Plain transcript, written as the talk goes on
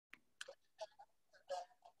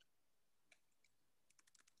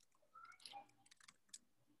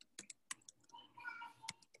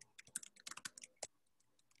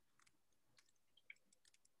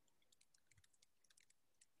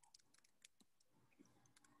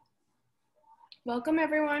Welcome,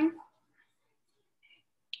 everyone.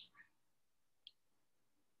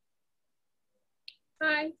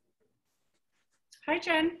 Hi. Hi,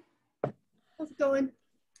 Jen. How's it going?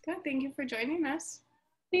 Good. Thank you for joining us.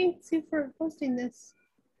 Thanks you for posting this.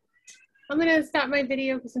 I'm going to stop my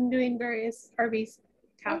video because I'm doing various RV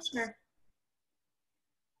tasks. Sure.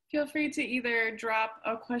 Feel free to either drop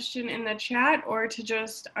a question in the chat or to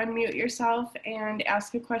just unmute yourself and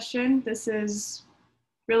ask a question. This is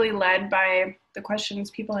really led by the questions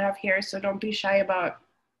people have here, so don't be shy about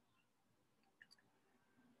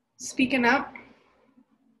speaking up.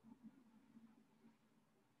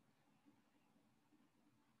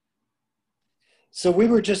 So we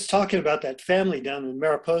were just talking about that family down in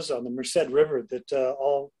Mariposa on the Merced River that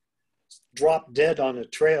all dropped dead on a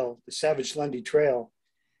trail, the Savage Lundy Trail,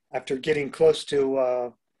 after getting close to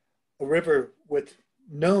a river with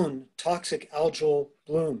known toxic algal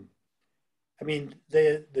bloom. I mean,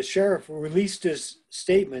 the sheriff released his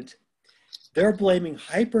statement. They're blaming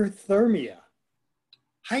hyperthermia.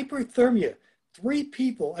 Hyperthermia.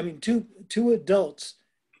 Two adults,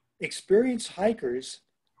 experienced hikers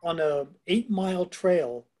on a 8-mile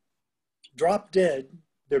trail, dropped dead,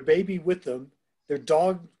 their baby with them, their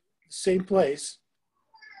dog, same place.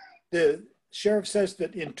 The sheriff says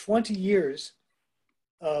that in 20 years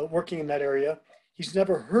working in that area, he's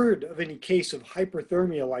never heard of any case of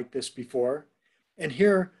hyperthermia like this before. And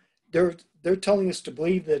here they're telling us to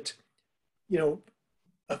believe that, you know,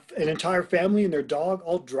 an entire family and their dog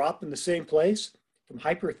all drop in the same place from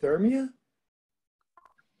hyperthermia.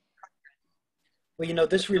 Well, you know,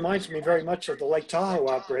 this reminds me very much of the Lake Tahoe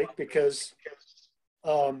outbreak because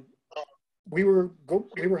we were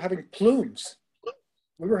having plumes.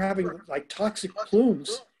 We were having like toxic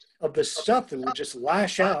plumes of the stuff that would just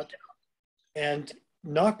lash out and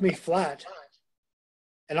knock me flat.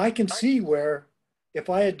 And I can see where if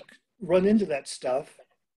I had run into that stuff,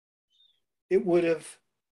 it would have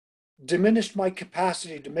diminished my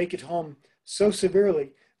capacity to make it home so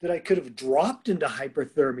severely that I could have dropped into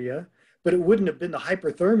hyperthermia, but it wouldn't have been the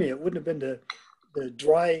hyperthermia. It wouldn't have been the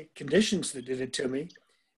dry conditions that did it to me.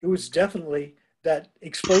 It was definitely that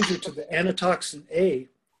exposure to the antitoxin A,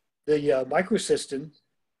 the microcystin,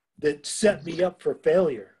 that set me up for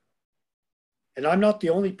failure. And I'm not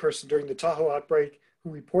the only person during the Tahoe outbreak who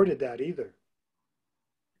reported that either.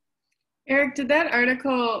 Eric, did that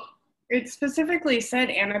article, it specifically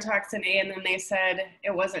said antitoxin A, and then they said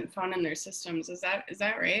it wasn't found in their systems. Is that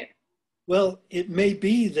right? Well, it may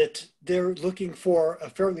be that they're looking for a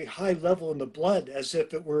fairly high level in the blood as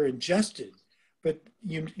if it were ingested. But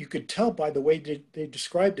you could tell by the way they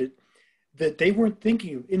described it that they weren't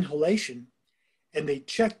thinking of inhalation. And they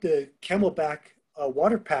checked the Camelback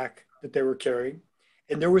water pack that they were carrying,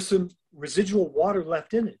 and there was some residual water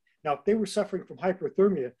left in it. Now, if they were suffering from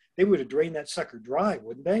hyperthermia, they would have drained that sucker dry,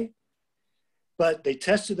 wouldn't they? But they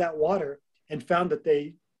tested that water and found that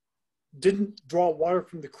they didn't draw water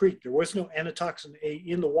from the creek. There was no antitoxin A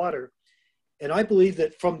in the water. And I believe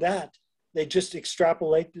that from that, they just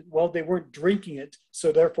extrapolated, well, they weren't drinking it,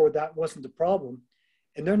 so therefore that wasn't the problem.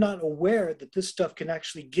 And they're not aware that this stuff can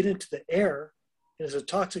actually get into the air as a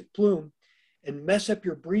toxic plume and mess up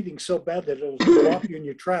your breathing so bad that it'll drop you in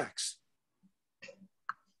your tracks.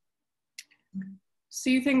 So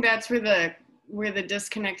you think that's where the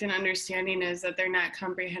disconnect in understanding is, that they're not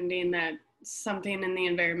comprehending that something in the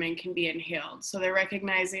environment can be inhaled. So they're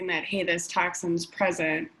recognizing that, hey, this toxin's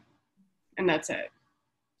present, and that's it.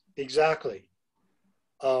 Exactly.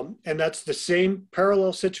 And that's the same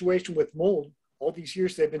parallel situation with mold. All these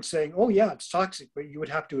years they've been saying, oh yeah, it's toxic, but you would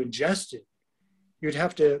have to ingest it. You'd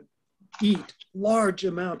have to eat large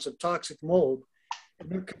amounts of toxic mold. And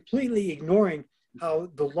they're completely ignoring how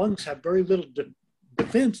the lungs have very little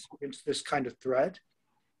defense against this kind of threat.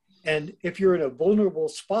 And if you're in a vulnerable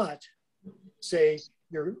spot, say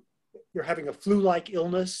you're having a flu-like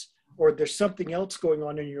illness, or there's something else going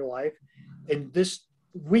on in your life, and this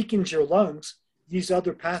weakens your lungs, these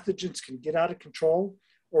other pathogens can get out of control,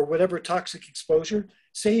 or whatever toxic exposure.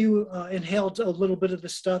 Say you inhaled a little bit of the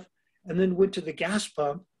stuff and then went to the gas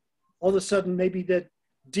pump, all of a sudden maybe that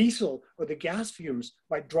diesel or the gas fumes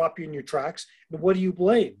might drop you in your tracks. And what do you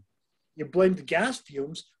blame? You blame the gas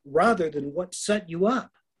fumes rather than what set you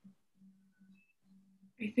up.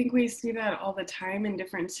 I think we see that all the time in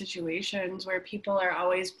different situations where people are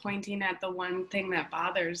always pointing at the one thing that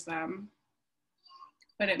bothers them,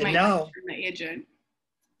 but it might not be the agent.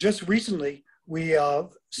 Just recently, we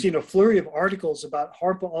seen a flurry of articles about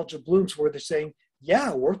harmful algal blooms where they're saying,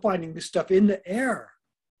 yeah, we're finding this stuff in the air.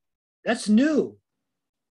 That's new.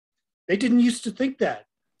 They didn't used to think that.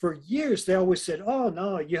 for years, they always said, oh,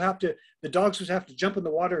 no, the dogs would have to jump in the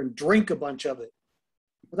water and drink a bunch of it.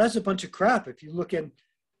 Well, that's a bunch of crap. If you look in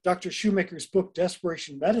Dr. Shoemaker's book,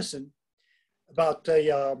 Desperation Medicine, about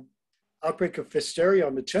the outbreak of hysteria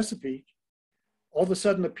on the Chesapeake, all of a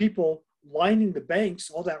sudden the people lining the banks,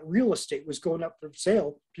 all that real estate was going up for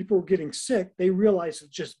sale. People were getting sick. They realized that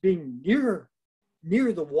just being near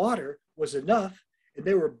the water was enough, and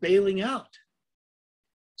they were bailing out.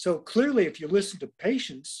 So clearly, if you listen to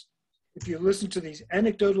patients, if you listen to these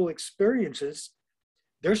anecdotal experiences,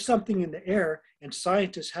 there's something in the air, and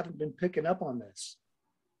scientists haven't been picking up on this.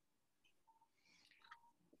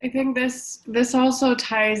 I think this also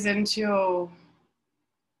ties into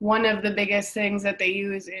one of the biggest things that they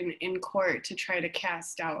use in court to try to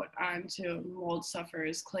cast doubt onto mold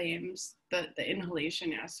sufferers' claims, the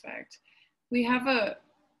inhalation aspect. We have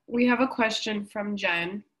a question from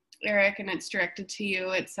Jen, Erik, and it's directed to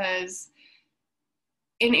you. It says,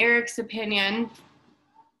 in Erik's opinion,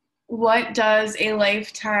 what does a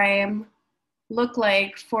lifetime look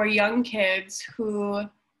like for young kids who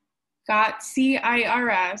got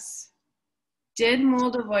CIRS, did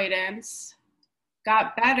mold avoidance,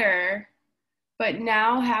 got better, but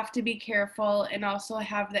now have to be careful and also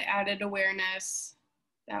have the added awareness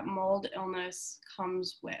that mold illness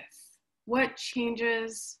comes with? What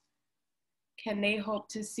changes can they hope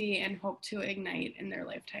to see and hope to ignite in their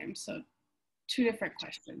lifetime? So 2 different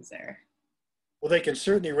questions there. Well, they can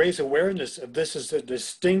certainly raise awareness of this as a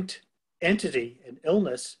distinct entity, an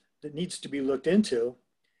illness that needs to be looked into.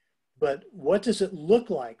 But what does it look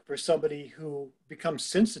like for somebody who becomes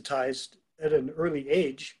sensitized at an early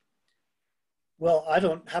age? Well, I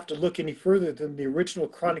don't have to look any further than the original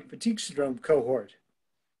chronic fatigue syndrome cohort,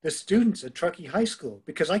 the students at Truckee High School,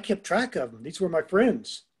 because I kept track of them. These were my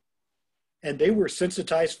friends, and they were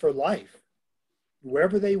sensitized for life.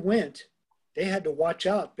 Wherever they went, they had to watch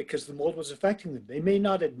out because the mold was affecting them. They may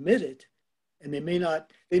not admit it, and they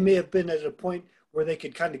may have been at a point where they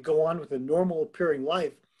could kind of go on with a normal appearing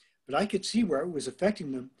life, but I could see where it was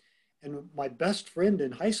affecting them. And my best friend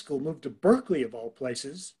in high school moved to Berkeley, of all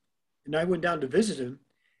places, and I went down to visit him,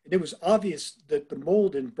 and it was obvious that the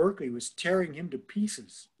mold in Berkeley was tearing him to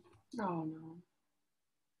pieces. Oh, no.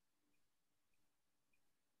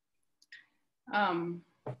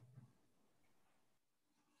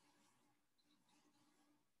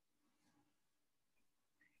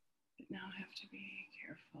 Now have to be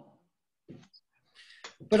careful.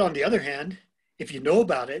 But on the other hand, if you know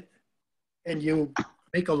about it and you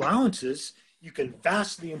make allowances, you can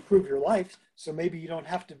vastly improve your life. So maybe you don't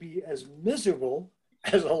have to be as miserable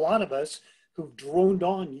as a lot of us who've droned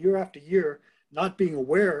on year after year, not being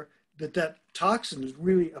aware that that toxin is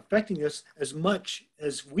really affecting us as much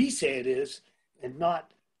as we say it is, and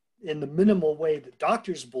not in the minimal way that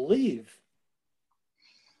doctors believe.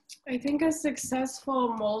 I think a successful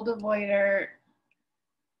mold avoider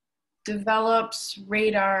develops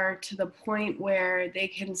radar to the point where they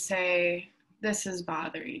can say, this is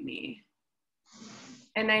bothering me.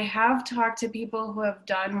 And I have talked to people who have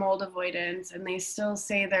done mold avoidance and they still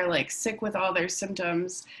say they're like sick with all their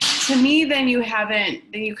symptoms. To me, then you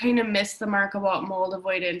kind of miss the mark of what mold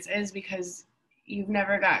avoidance is, because you've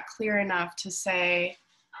never got clear enough to say,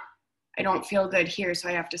 I don't feel good here, so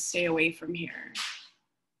I have to stay away from here.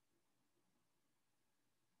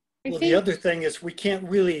 Well, the other thing is we can't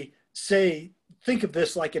really think of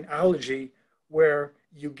this like an allergy where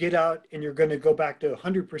you get out and you're going to go back to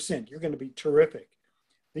 100%. You're going to be terrific.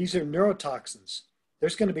 These are neurotoxins.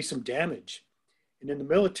 There's going to be some damage. And in the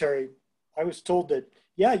military, I was told that,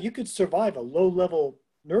 yeah, you could survive a low-level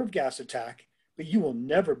nerve gas attack, but you will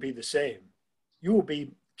never be the same. You will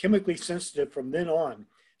be chemically sensitive from then on.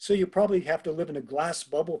 So you probably have to live in a glass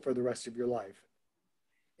bubble for the rest of your life.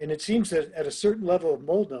 And it seems that at a certain level of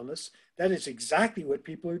mold illness, that is exactly what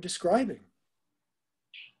people are describing.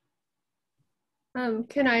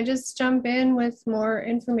 Can I just jump in with more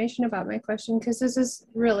information about my question? Because this is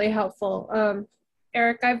really helpful.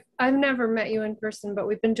 Erik, I've never met you in person, but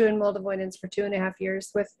we've been doing mold avoidance for 2.5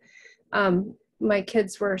 years with, my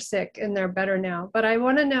kids were sick and they're better now. But I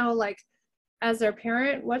want to know, like, as their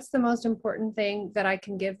parent, what's the most important thing that I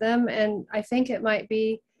can give them? And I think it might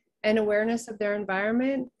be an awareness of their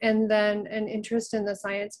environment and then an interest in the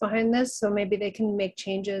science behind this. So maybe they can make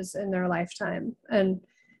changes in their lifetime. And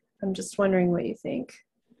I'm just wondering what you think.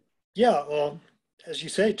 Yeah, well, as you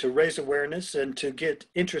say, to raise awareness and to get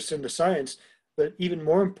interest in the science, but even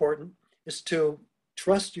more important is to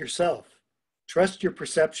trust yourself, trust your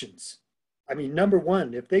perceptions. I mean, number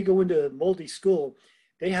one, if they go into a moldy school,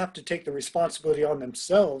 they have to take the responsibility on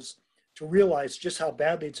themselves to realize just how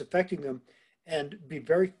badly it's affecting them and be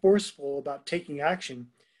very forceful about taking action.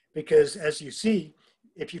 because as you see,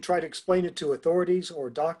 if you try to explain it to authorities or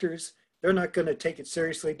doctors, they're not going to take it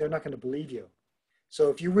seriously. They're not going to believe you. So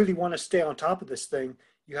if you really want to stay on top of this thing,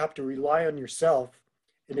 you have to rely on yourself.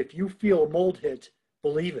 And if you feel a mold hit,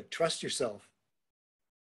 believe it, trust yourself.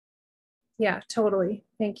 Yeah, totally.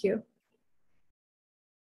 Thank you.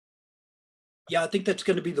 Yeah, I think that's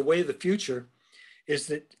going to be the way of the future, is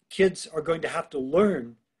that kids are going to have to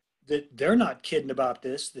learn that they're not kidding about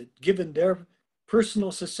this, that given their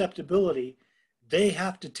personal susceptibility, they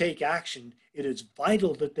have to take action. It is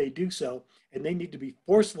vital that they do so, and they need to be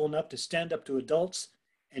forceful enough to stand up to adults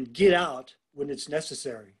and get out when it's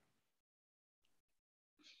necessary.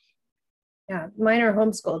 Yeah, mine are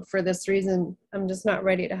homeschooled for this reason. I'm just not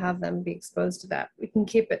ready to have them be exposed to that. We can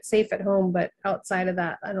keep it safe at home, but outside of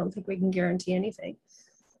that, I don't think we can guarantee anything.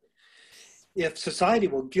 If society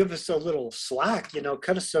will give us a little slack,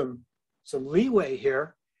 cut us some leeway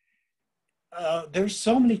here, there's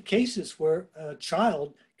so many cases where a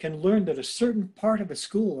child can learn that a certain part of a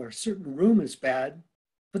school or a certain room is bad,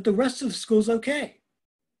 but the rest of the school's okay.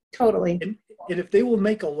 Totally. And if they will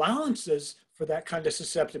make allowances for that kind of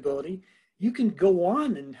susceptibility, you can go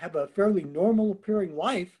on and have a fairly normal appearing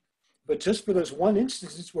life. But just for those one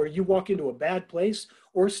instances where you walk into a bad place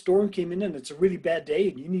or a storm came in and it's a really bad day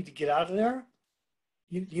and you need to get out of there,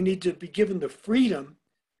 you need to be given the freedom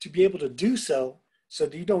to be able to do so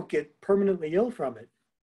that you don't get permanently ill from it.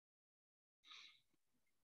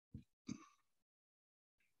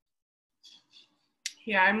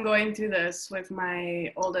 Yeah, I'm going through this with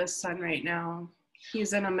my oldest son right now.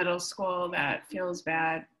 He's in a middle school that feels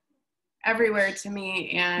bad everywhere to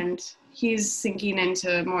me, and he's sinking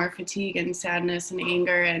into more fatigue and sadness and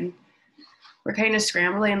anger, and we're kind of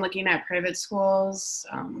scrambling looking at private schools.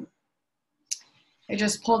 I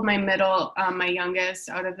just pulled my youngest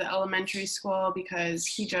out of the elementary school because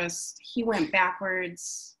he went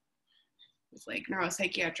backwards with like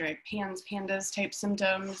neuropsychiatric pandas type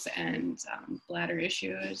symptoms and bladder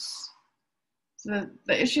issues. So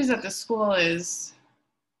the issues at the school is,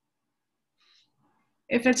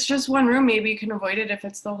 if it's just one room, maybe you can avoid it. If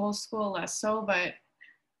it's the whole school, less so. But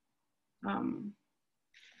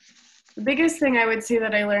the biggest thing I would say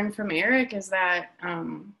that I learned from Erik is that,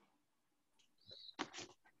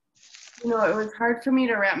 it was hard for me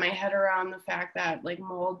to wrap my head around the fact that like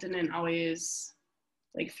mold didn't always,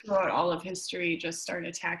 like throughout all of history, just start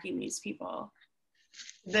attacking these people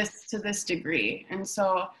to this degree. And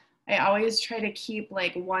so I always try to keep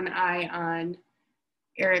like one eye on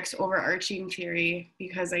Erik's overarching theory,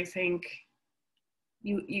 because I think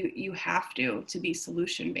you have to be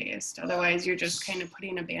solution based. Otherwise you're just kind of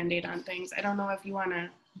putting a band-aid on things. I don't know if you want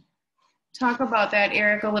to talk about that,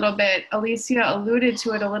 Erik, a little bit. Alicia alluded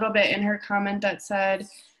to it a little bit in her comment that said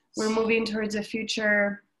we're moving towards a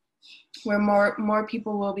future where more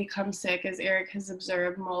people will become sick. As Erik has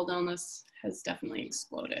observed, mold illness has definitely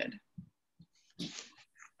exploded.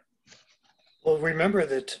 Well, remember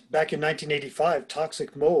that back in 1985,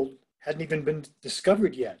 toxic mold hadn't even been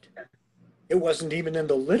discovered yet. It wasn't even in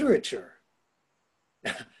the literature.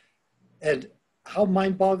 And how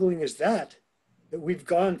mind-boggling is that we've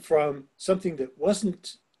gone from something that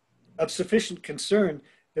wasn't of sufficient concern,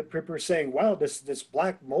 that people are saying, wow, this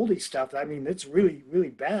black moldy stuff, I mean, it's really, really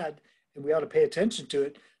bad, and we ought to pay attention to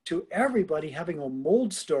it, to everybody having a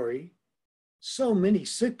mold story. So many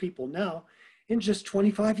sick people now in just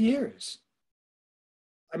 25 years.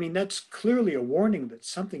 I mean, that's clearly a warning that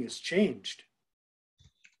something has changed.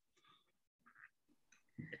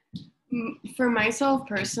 For myself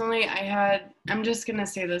personally, I'm just going to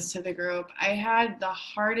say this to the group, I had the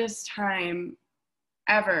hardest time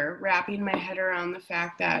ever wrapping my head around the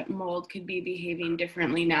fact that mold could be behaving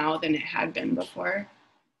differently now than it had been before.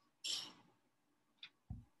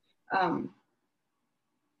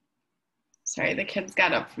 Sorry, the kids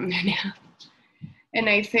got up from their nap. And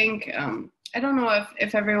I think, I don't know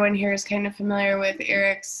if everyone here is kind of familiar with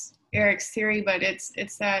Erik's theory, but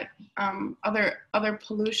it's that other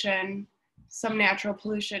pollution, some natural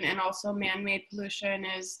pollution and also man-made pollution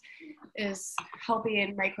is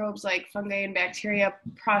helping microbes like fungi and bacteria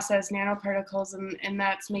process nanoparticles, and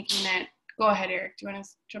that's making it. Go ahead, Erik. Do you want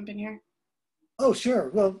to jump in here? Oh, sure.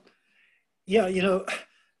 Well, yeah,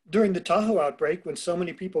 during the Tahoe outbreak, when so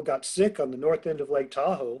many people got sick on the north end of Lake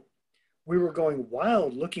Tahoe, we were going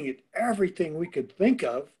wild looking at everything we could think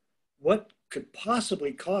of, what could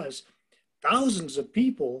possibly cause thousands of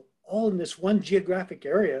people all in this one geographic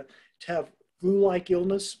area to have flu-like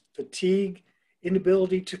illness, fatigue,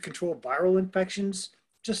 inability to control viral infections,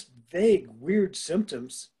 just vague, weird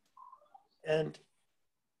symptoms. And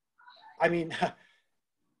I mean,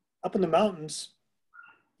 up in the mountains,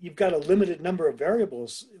 you've got a limited number of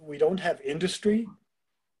variables. We don't have industry.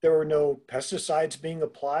 There were no pesticides being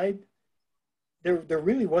applied. There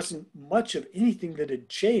really wasn't much of anything that had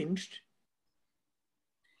changed,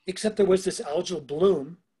 except there was this algal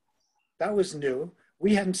bloom. That was new.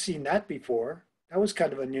 We hadn't seen that before. That was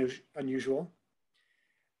kind of unusual.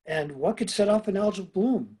 And what could set off an algal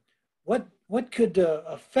bloom? What could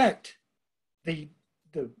affect the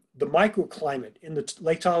microclimate in the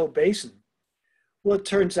Lake Tahoe Basin? Well, it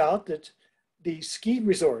turns out that the ski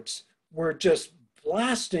resorts were just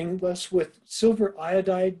blasting us with silver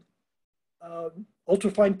iodide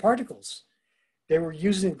ultrafine particles. They were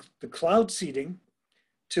using the cloud seeding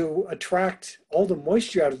to attract all the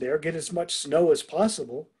moisture out of there, get as much snow as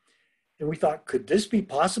possible. And we thought, could this be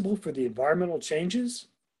possible for the environmental changes?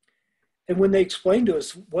 And when they explained to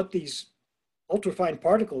us what these ultrafine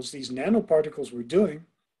particles, these nanoparticles were doing,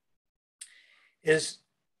 is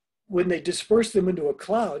when they disperse them into a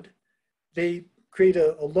cloud, they create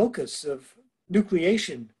a locus of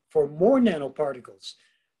nucleation for more nanoparticles,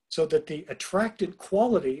 so that the attractant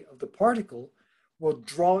quality of the particle will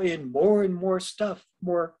draw in more and more stuff,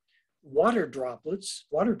 more water droplets,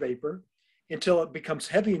 water vapor, until it becomes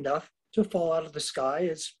heavy enough to fall out of the sky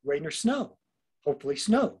as rain or snow, hopefully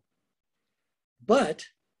snow. But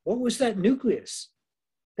what was that nucleus?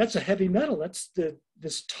 That's a heavy metal. That's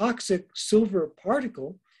this toxic silver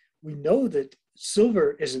particle. We know that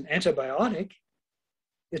silver is an antibiotic.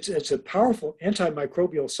 It's a powerful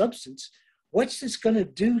antimicrobial substance. What's this going to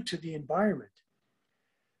do to the environment?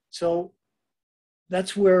 So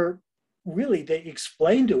that's where really they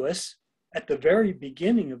explained to us at the very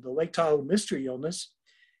beginning of the Lake Tahoe mystery illness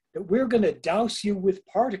that we're going to douse you with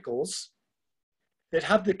particles that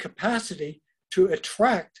have the capacity to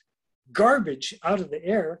attract garbage out of the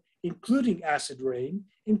air, including acid rain,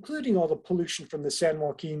 including all the pollution from the San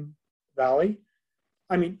Joaquin Valley.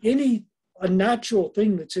 I mean, any unnatural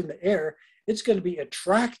thing that's in the air, it's going to be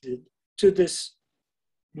attracted to this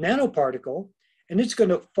nanoparticle, and it's going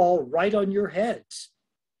to fall right on your heads.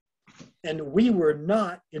 And we were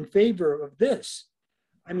not in favor of this.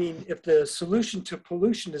 I mean, if the solution to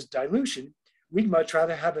pollution is dilution, we'd much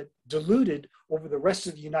rather have it diluted over the rest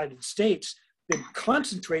of the United States than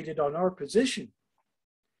concentrated on our position.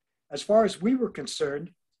 As far as we were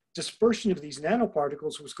concerned, dispersion of these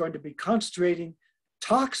nanoparticles was going to be concentrating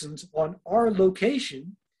toxins on our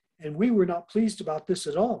location, and we were not pleased about this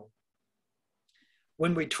at all.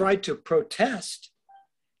 When we tried to protest,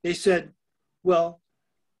 they said, well,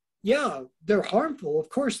 yeah, they're harmful. Of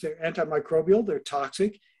course, they're antimicrobial, they're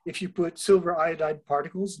toxic. If you put silver iodide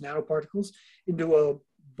particles, nanoparticles, into a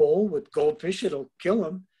bowl with goldfish, it'll kill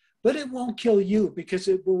them. But it won't kill you because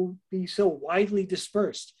it will be so widely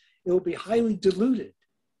dispersed. It will be highly diluted.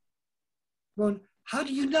 Well, how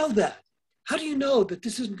do you know that? How do you know that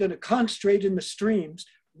this isn't going to concentrate in the streams,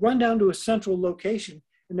 run down to a central location,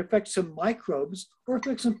 and affect some microbes or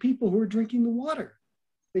affect some people who are drinking the water?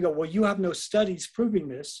 They go, well, you have no studies proving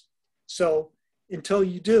this. So until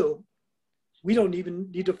you do, we don't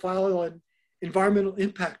even need to file an environmental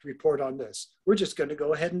impact report on this. We're just going to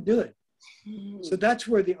go ahead and do it. So that's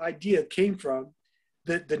where the idea came from,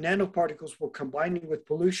 that the nanoparticles were combining with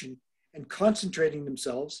pollution and concentrating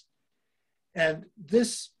themselves. And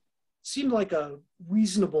this seemed like a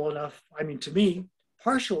reasonable enough, I mean, to me,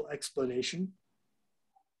 partial explanation,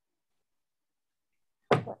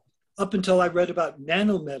 up until I read about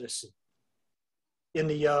nanomedicine in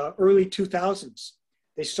the early 2000s.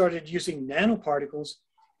 They started using nanoparticles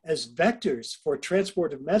as vectors for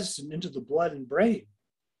transport of medicine into the blood and brain.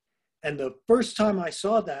 And the first time I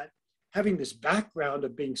saw that, having this background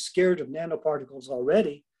of being scared of nanoparticles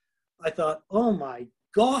already, I thought, oh my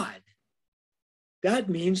God, that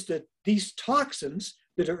means that these toxins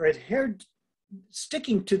that are adhered,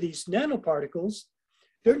 sticking to these nanoparticles,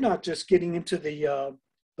 they're not just getting into the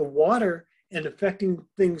water and affecting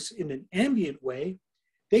things in an ambient way.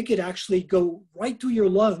 They could actually go right through your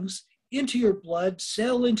lungs, into your blood,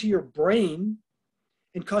 sail into your brain,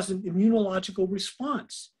 and cause an immunological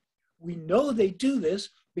response. We know they do this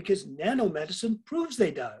because nanomedicine proves they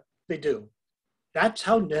do. That's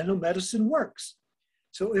how nanomedicine works.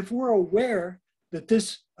 So if we're aware that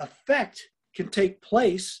this effect can take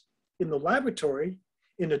place in the laboratory,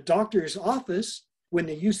 in a doctor's office, when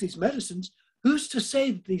they use these medicines, who's to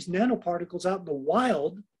say that these nanoparticles out in the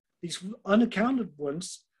wild, these unaccounted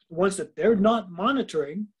ones, the ones that they're not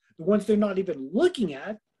monitoring, the ones they're not even looking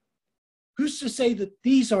at, who's to say that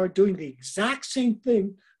these are doing the exact same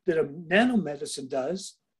thing that a nanomedicine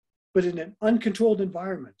does, but in an uncontrolled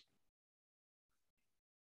environment?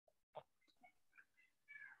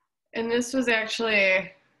 And this was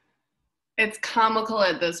actually it's comical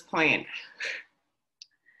at this point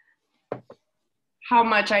how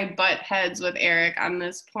much I butt heads with Erik on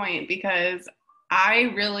this point, because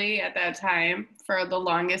I really, at that time, for the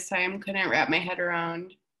longest time, couldn't wrap my head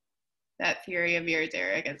around that theory of yours,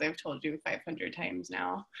 Erik, as I've told you 500 times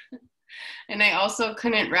now. And I also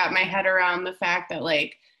couldn't wrap my head around the fact that,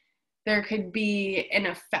 like, there could be an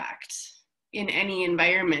effect in any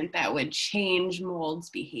environment that would change mold's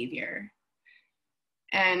behavior.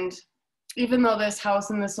 And even though this house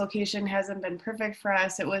and this location hasn't been perfect for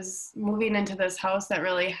us, it was moving into this house that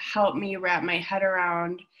really helped me wrap my head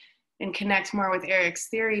around and connect more with Erik's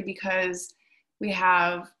theory, because we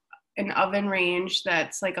have an oven range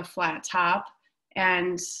that's like a flat top,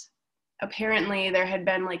 and apparently there had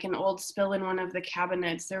been like an old spill in one of the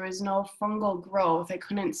cabinets. There was no fungal growth. I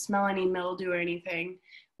couldn't smell any mildew or anything,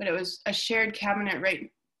 but it was a shared cabinet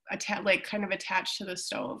like kind of attached to the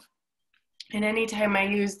stove. And anytime I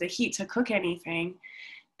used the heat to cook anything,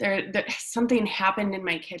 something happened in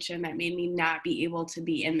my kitchen that made me not be able to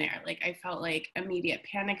be in there. Like, I felt like immediate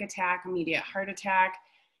panic attack, immediate heart attack.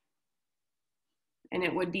 And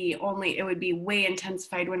it would be way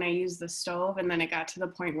intensified when I used the stove. And then it got to the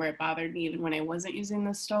point where it bothered me even when I wasn't using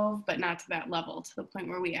the stove, but not to that level, to the point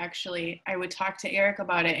where I would talk to Erik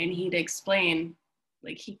about it and he'd explain,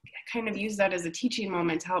 like, he kind of used that as a teaching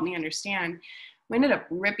moment to help me understand. We ended up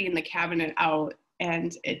ripping the cabinet out,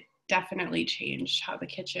 and it definitely changed how the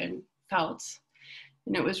kitchen felt.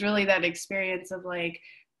 And it was really that experience of like,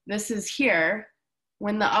 this is here.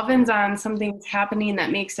 When the oven's on, something's happening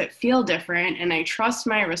that makes it feel different, and I trust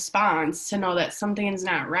my response to know that something's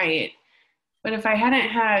not right. But if I hadn't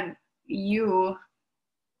had you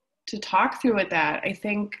to talk through with that, I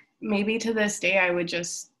think maybe to this day I would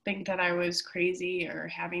just think that I was crazy or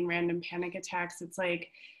having random panic attacks. It's like,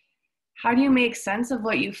 how do you make sense of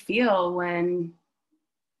what you feel when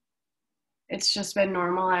it's just been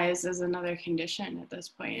normalized as another condition at this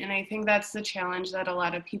point? And I think that's the challenge that a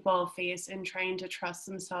lot of people face in trying to trust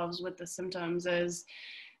themselves with the symptoms, is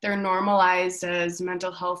they're normalized as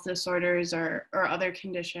mental health disorders or other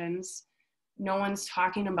conditions. No one's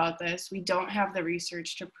talking about this. We don't have the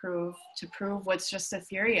research to prove what's just a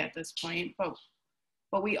theory at this point,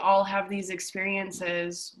 but we all have these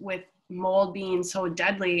experiences with mold being so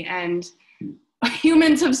deadly, and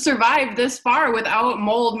humans have survived this far without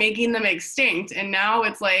mold making them extinct. And now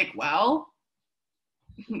it's like, well,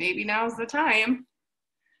 maybe now's the time.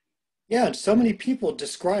 Yeah, and so many people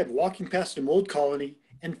describe walking past a mold colony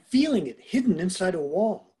and feeling it hidden inside a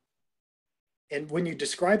wall. And when you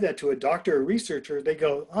describe that to a doctor or researcher, they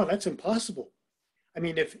go, oh, that's impossible. I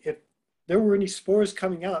mean, if there were any spores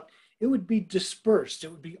coming out, it would be dispersed.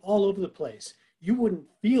 It would be all over the place. You wouldn't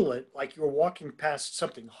feel it like you were walking past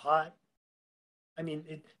something hot. I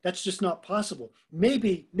mean, that's just not possible.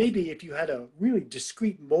 Maybe if you had a really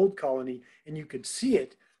discrete mold colony and you could see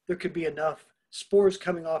it, there could be enough spores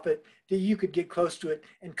coming off it that you could get close to it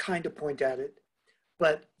and kind of point at it.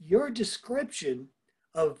 But your description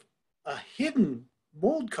of a hidden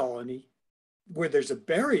mold colony where there's a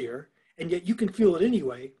barrier and yet you can feel it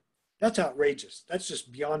anyway, that's outrageous. That's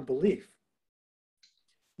just beyond belief.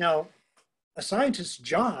 Now, a scientist's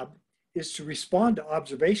job is to respond to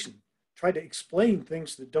observation, try to explain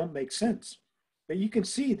things that don't make sense. But you can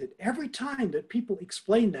see that every time that people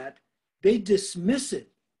explain that, they dismiss it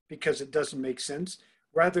because it doesn't make sense,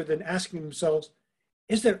 rather than asking themselves,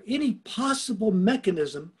 is there any possible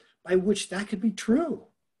mechanism by which that could be true?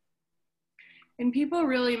 And people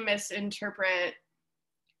really misinterpret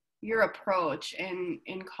your approach in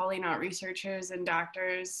calling out researchers and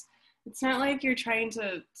doctors. It's not like you're trying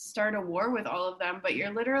to start a war with all of them, but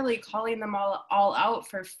you're literally calling them all out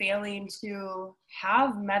for failing to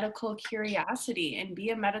have medical curiosity and be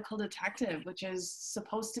a medical detective, which is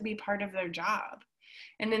supposed to be part of their job.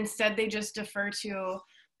 And instead they just defer to,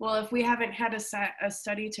 well, if we haven't had a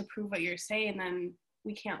study to prove what you're saying, then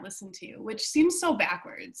we can't listen to you, which seems so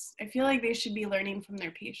backwards. I feel like they should be learning from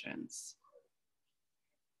their patients.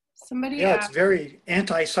 Yeah, it's very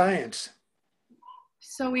anti-science.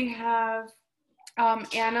 So we have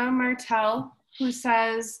Anna Martell, who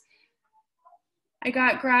says, I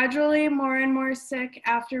got gradually more and more sick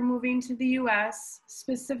after moving to the US,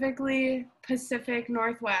 specifically Pacific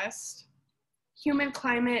Northwest, humid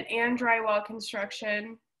climate and drywall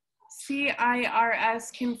construction,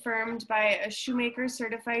 CIRS confirmed by a shoemaker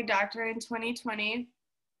certified doctor in 2020.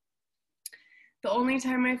 The only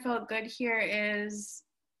time I felt good here is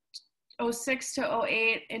 06 to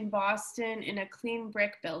 08 in Boston in a clean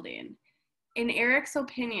brick building. In Erik's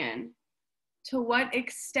opinion, to what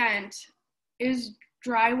extent is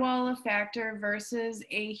drywall a factor versus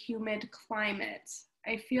a humid climate?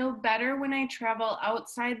 I feel better when I travel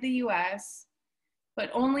outside the US, but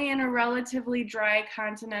only in a relatively dry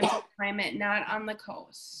continental climate, not on the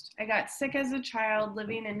coast. I got sick as a child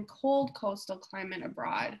living in cold coastal climate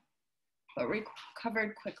abroad, but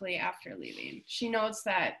recovered quickly after leaving. She notes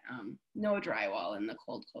that no drywall in the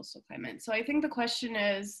cold coastal climate. So I think the question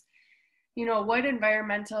is, you know, what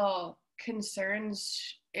environmental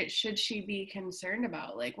concerns should she be concerned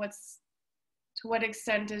about? Like to what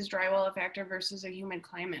extent is drywall a factor versus a humid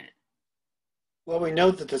climate? Well, we know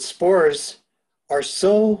that the spores are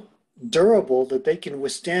so durable that they can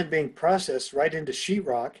withstand being processed right into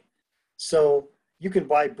sheetrock. So you can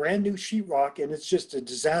buy brand new sheetrock and it's just a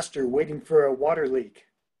disaster waiting for a water leak.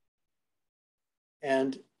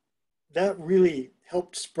 And that really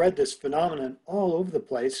helped spread this phenomenon all over the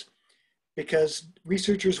place because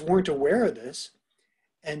researchers weren't aware of this.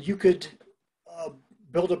 And you could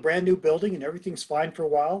build a brand new building and everything's fine for a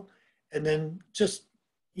while, and then just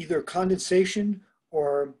either condensation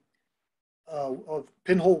or a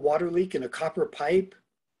pinhole water leak in a copper pipe,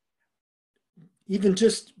 even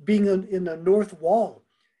just being in the north wall.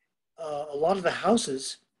 A lot of the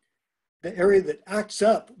houses, the area that acts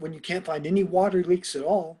up when you can't find any water leaks at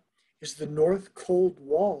all is the north cold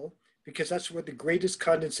wall, because that's where the greatest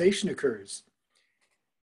condensation occurs.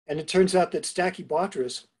 And it turns out that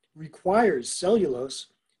Stachybotrys requires cellulose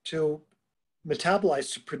to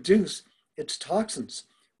metabolize, to produce its toxins.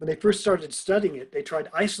 When they first started studying it, they tried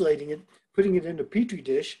isolating it, putting it in a petri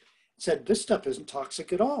dish, and said, this stuff isn't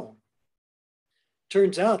toxic at all.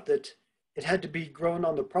 Turns out that it had to be grown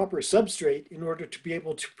on the proper substrate in order to be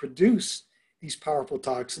able to produce these powerful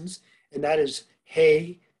toxins, and that is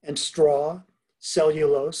hay and straw,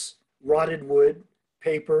 cellulose, rotted wood,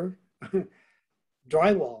 paper,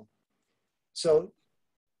 drywall. So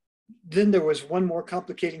then there was one more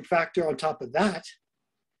complicating factor on top of that,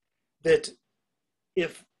 that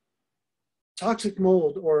if toxic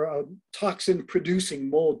mold or a toxin producing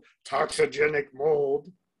mold, toxigenic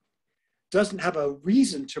mold, doesn't have a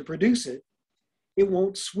reason to produce it, it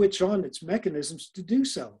won't switch on its mechanisms to do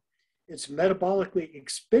so. It's metabolically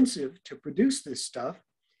expensive to produce this stuff,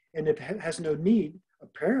 and if it has no need,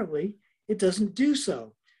 apparently, it doesn't do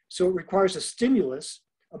so. So it requires a stimulus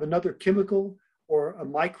of another chemical or a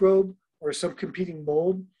microbe or some competing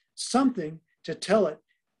mold, something to tell it,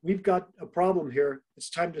 we've got a problem here, it's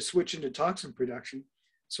time to switch into toxin production.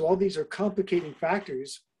 So all these are complicating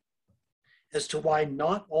factors as to why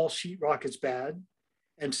not all sheetrock is bad.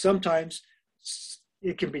 And sometimes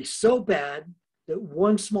it can be so bad that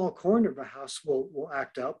one small corner of a house will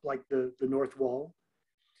act up, like the north wall.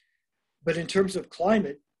 But in terms of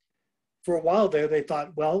climate, for a while there, they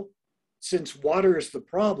thought, well, since water is the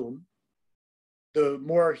problem, the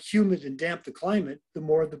more humid and damp the climate, the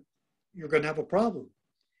more you're going to have a problem.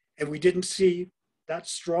 And we didn't see that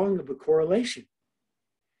strong of a correlation.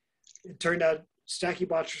 It turned out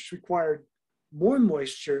Stachybotrys required more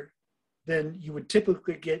moisture than you would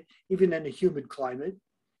typically get even in a humid climate.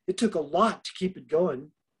 It took a lot to keep it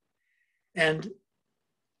going. And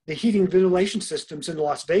the heating ventilation systems in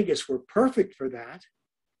Las Vegas were perfect for that.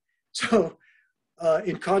 So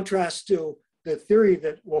in contrast to the theory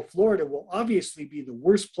that, well, Florida will obviously be the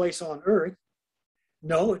worst place on earth,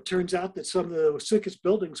 no, it turns out that some of the sickest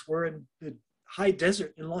buildings were in the high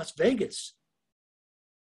desert in Las Vegas.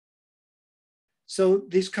 So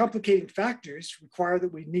these complicating factors require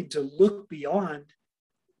that we need to look beyond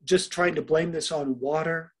just trying to blame this on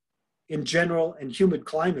water in general and humid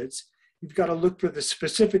climates. You've got to look for the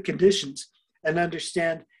specific conditions and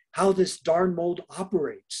understand how this darn mold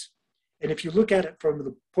operates. And if you look at it from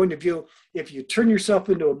the point of view, if you turn yourself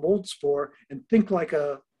into a mold spore and think like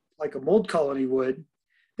a mold colony would,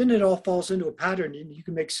 then it all falls into a pattern and you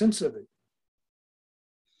can make sense of it.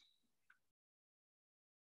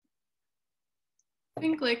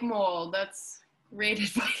 Think like mold, that's great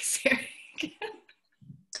advice, Erik.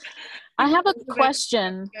 I have a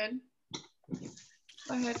question. Good.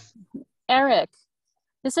 Go ahead. Erik,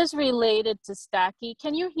 this is related to Stacky.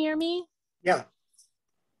 Can you hear me? Yeah,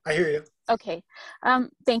 I hear you. Okay,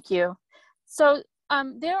 thank you. So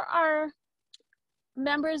there are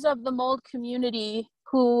members of the mold community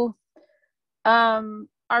who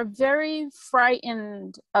are very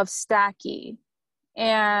frightened of Stacky,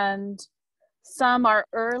 and some are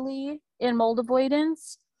early in mold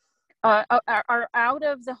avoidance, are out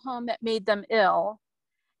of the home that made them ill,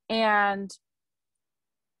 and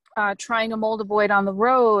trying to mold avoid on the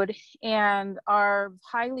road, and are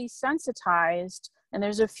highly sensitized. And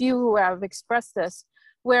there's a few who have expressed this,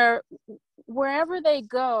 where wherever they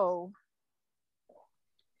go,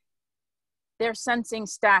 they're sensing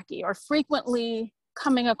Stacky, or frequently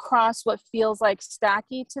coming across what feels like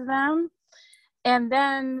stacky to them. And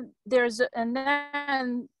then there's a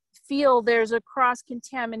cross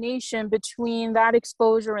contamination between that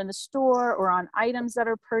exposure in the store or on items that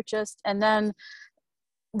are purchased, and then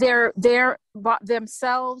they're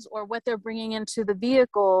themselves or what they're bringing into the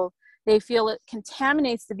vehicle, they feel it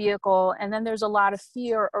contaminates the vehicle. And then there's a lot of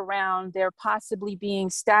fear around there possibly being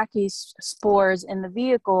Stachy spores in the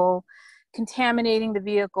vehicle, contaminating the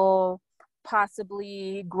vehicle,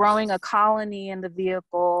 possibly growing a colony in the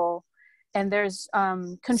vehicle. And there's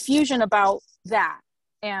confusion about that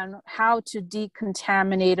and how to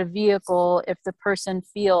decontaminate a vehicle if the person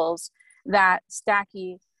feels that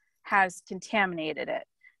Stachy has contaminated it.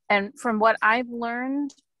 And from what I've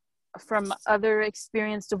learned from other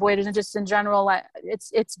experienced avoiders and just in general,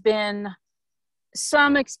 it's been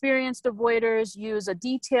some experienced avoiders use a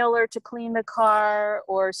detailer to clean the car,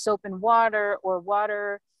 or soap and water, or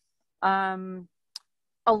water.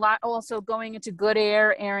 A lot also going into good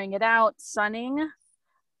air, airing it out, sunning.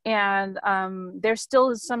 And there still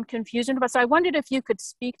is some confusion about, so I wondered if you could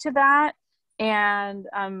speak to that. And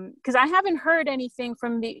because I haven't heard anything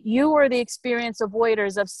from you or the experienced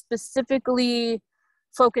avoiders of specifically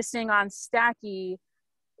focusing on Stachy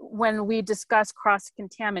when we discuss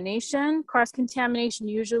cross-contamination. Cross-contamination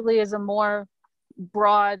usually is a more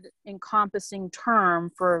broad, encompassing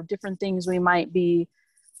term for different things we might be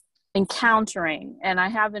encountering. And I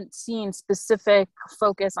haven't seen specific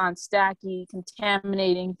focus on Stachy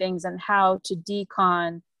contaminating things and how to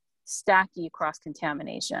decon Stachy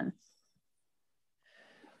cross-contamination.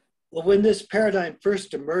 Well, when this paradigm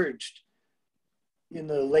first emerged in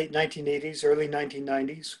the late 1980s, early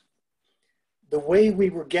 1990s, the way we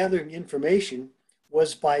were gathering information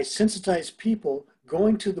was by sensitized people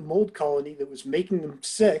going to the mold colony that was making them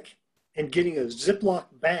sick and getting a Ziploc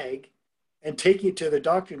bag and taking it to the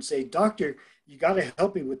doctor and say, "Doctor, you got to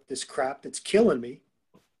help me with this crap that's killing me."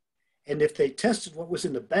 And if they tested what was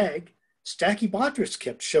in the bag, Stachybotrys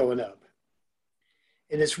kept showing up.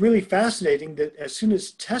 And it's really fascinating that as soon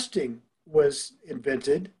as testing was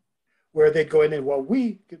invented, where they'd go in and, well,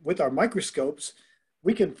 we, with our microscopes,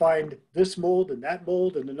 we can find this mold and that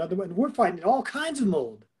mold and another one, and we're finding all kinds of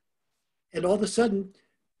mold. And all of a sudden,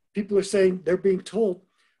 people are saying, they're being told,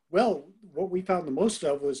 well, what we found the most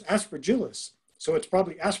of was aspergillus. So it's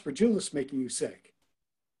probably aspergillus making you sick.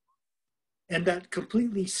 And that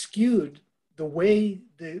completely skewed the way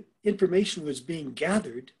the information was being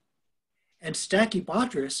gathered. And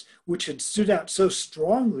Stachybotrys, which had stood out so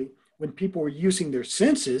strongly when people were using their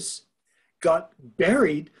senses, got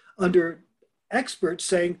buried under experts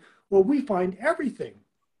saying, well, we find everything.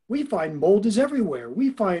 We find mold is everywhere. We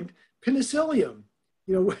find penicillium.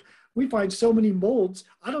 We find so many molds.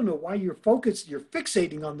 I don't know why you're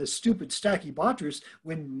fixating on this stupid Stachybotrys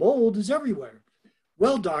when mold is everywhere.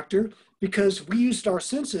 Well, doctor, because we used our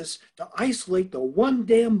senses to isolate the one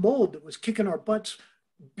damn mold that was kicking our butts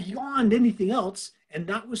beyond anything else, and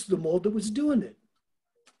that was the mold that was doing it.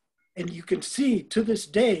 And you can see to this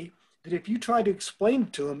day that if you try to explain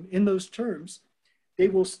it to them in those terms, they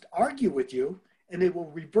will argue with you and they will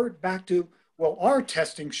revert back to, well, our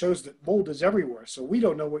testing shows that mold is everywhere, so we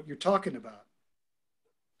don't know what you're talking about.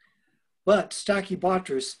 But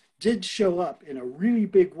Stachybotrys did show up in a really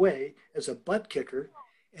big way as a butt kicker,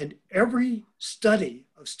 and every study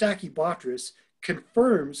of Stachybotrys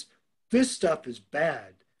confirms this stuff is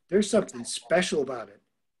bad. There's something special about it.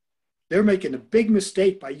 They're making a big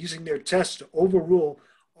mistake by using their tests to overrule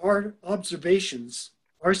our observations,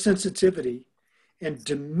 our sensitivity, and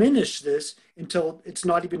diminish this until it's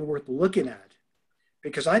not even worth looking at.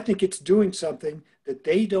 Because I think it's doing something that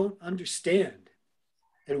they don't understand.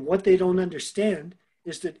 And what they don't understand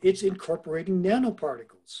is that it's incorporating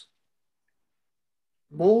nanoparticles.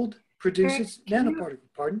 Mold produces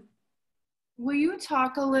nanoparticles, pardon? Will you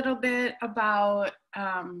talk a little bit about,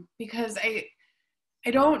 because I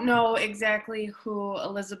don't know exactly who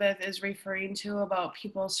Elizabeth is referring to about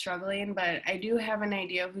people struggling, but I do have an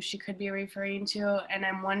idea who she could be referring to. And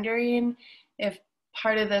I'm wondering if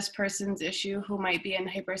part of this person's issue who might be in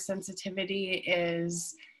hypersensitivity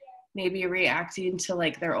is maybe reacting to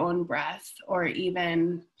like their own breath or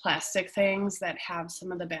even plastic things that have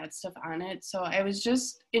some of the bad stuff on it. So I was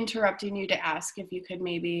just interrupting you to ask if you could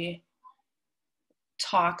maybe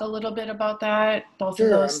talk a little bit about that, both Sure,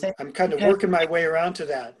 of those things. I'm kind of working my way around to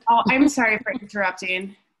that. Oh, I'm sorry for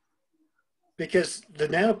interrupting. Because the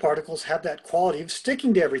nanoparticles have that quality of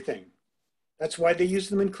sticking to everything. That's why they use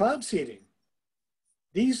them in cloud seeding.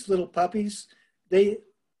 These little puppies, they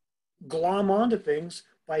glom onto things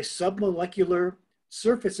by submolecular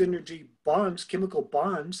surface energy bonds, chemical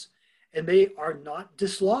bonds, and they are not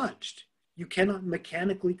dislodged. you cannot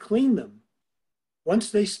mechanically clean them. Once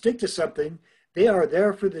they stick to something, they are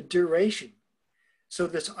there for the duration. So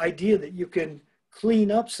this idea that you can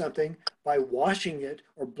clean up something by washing it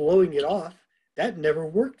or blowing it off, that never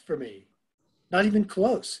worked for me. Not even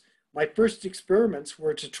close. My first experiments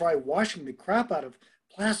were to try washing the crap out of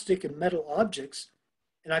plastic and metal objects,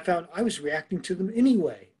 and I found I was reacting to them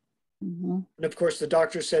anyway. Mm-hmm. And of course, the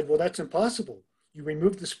doctor said, well, that's impossible. You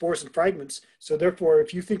remove the spores and fragments, so therefore,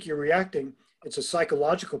 if you think you're reacting, it's a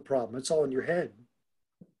psychological problem. It's all in your head.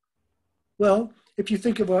 Well, if you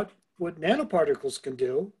think about what nanoparticles can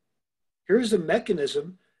do, here's a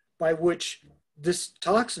mechanism by which this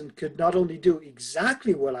toxin could not only do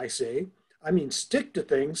exactly what I say, I mean, stick to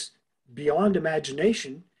things beyond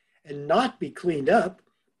imagination and not be cleaned up,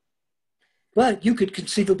 but you could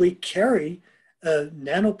conceivably carry a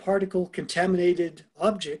nanoparticle contaminated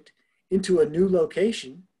object into a new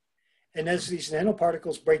location. And as these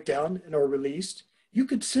nanoparticles break down and are released, you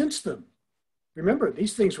could sense them. Remember,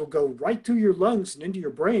 these things will go right through your lungs and into your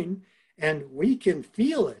brain, and we can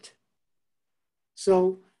feel it.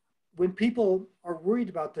 So when people are worried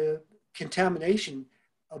about the contamination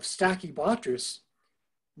of Stachybotrys,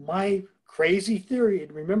 my crazy theory,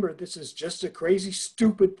 and remember, this is just a crazy,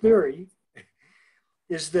 stupid theory,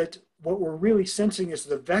 is that what we're really sensing is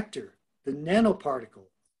the vector, the nanoparticle,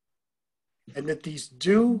 and that these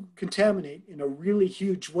do contaminate in a really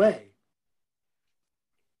huge way.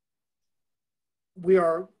 We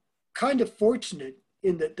are kind of fortunate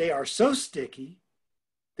in that they are so sticky,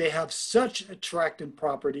 they have such attractant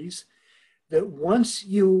properties that once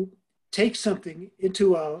you take something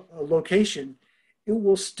into a location, it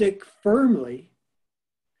will stick firmly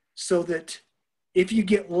so that if you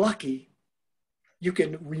get lucky, you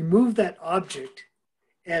can remove that object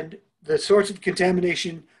and the source of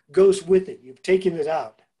contamination goes with it. You've taken it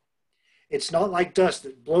out. It's not like dust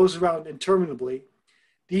that blows around interminably.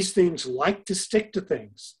 These things like to stick to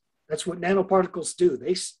things. That's what nanoparticles do.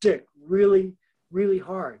 They stick really, really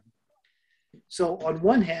hard. So on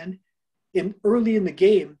one hand, early in the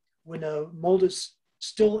game, when a mold is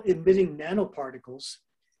still emitting nanoparticles,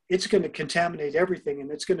 it's going to contaminate everything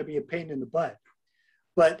and it's going to be a pain in the butt.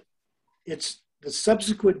 But it's the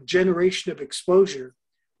subsequent generation of exposure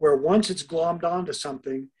where once it's glommed onto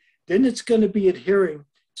something, then it's going to be adhering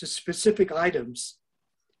to specific items.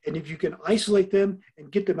 And if you can isolate them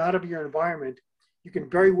and get them out of your environment, you can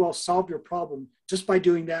very well solve your problem just by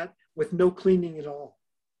doing that with no cleaning at all.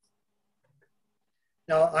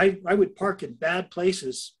 Now, I would park in bad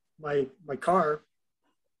places, my car,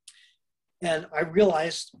 and I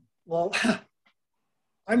realized, well,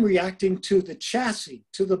 I'm reacting to the chassis,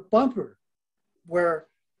 to the bumper, where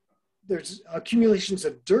there's accumulations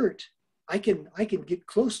of dirt. I can get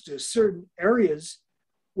close to certain areas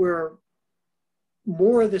where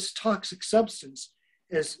more of this toxic substance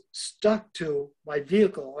is stuck to my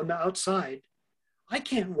vehicle on the outside. I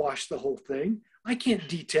can't wash the whole thing. I can't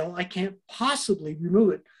detail. I can't possibly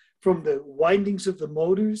remove it from the windings of the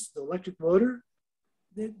motors, the electric motor.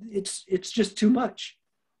 It's just too much.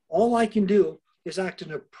 All I can do is act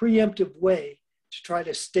in a preemptive way to try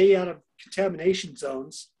to stay out of contamination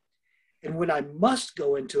zones. And when I must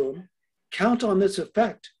go into them, count on this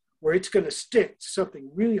effect where it's going to stick to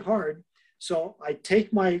something really hard. So I take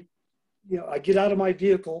I get out of my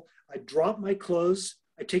vehicle, I drop my clothes,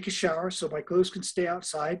 I take a shower so my clothes can stay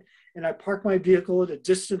outside, and I park my vehicle at a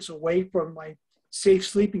distance away from my safe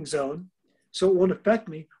sleeping zone so it won't affect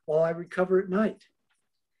me while I recover at night.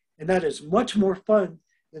 And that is much more fun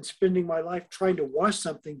than spending my life trying to wash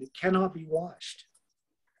something that cannot be washed.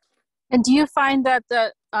 And do you find that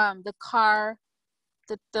the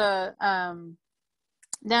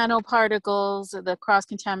nanoparticles, or the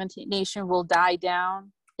cross-contamination will die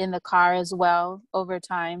down in the car as well over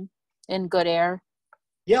time in good air?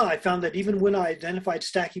 Yeah, I found that even when I identified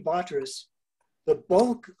Stachybotrys, the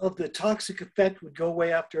bulk of the toxic effect would go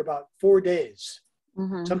away after about 4 days,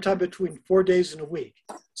 sometime between 4 days and a week.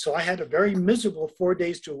 So I had a very miserable 4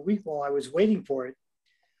 days to a week while I was waiting for it.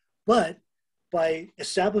 But by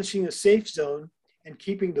establishing a safe zone and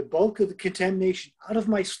keeping the bulk of the contamination out of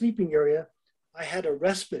my sleeping area, I had a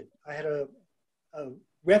respite. I had a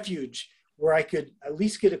refuge where I could at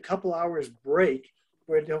least get a couple hours break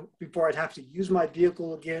before I'd have to use my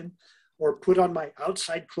vehicle again or put on my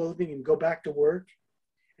outside clothing and go back to work.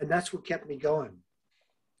 And that's what kept me going.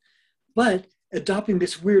 But adopting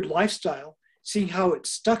this weird lifestyle, seeing how it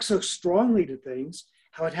stuck so strongly to things,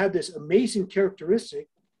 how it had this amazing characteristic,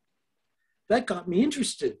 that got me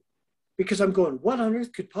interested because I'm going, what on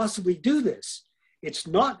earth could possibly do this? It's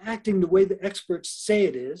not acting the way the experts say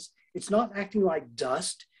it is. It's not acting like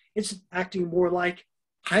dust. It's acting more like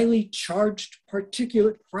highly charged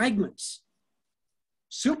particulate fragments,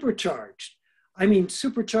 supercharged. I mean,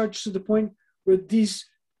 supercharged to the point where these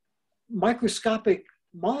microscopic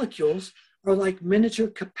molecules are like miniature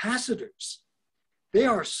capacitors. They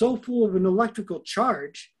are so full of an electrical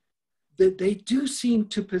charge that they do seem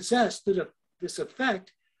to possess this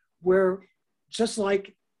effect where, just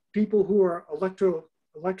like people who are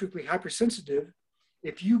electrically hypersensitive,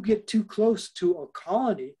 if you get too close to a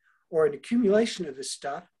colony or an accumulation of this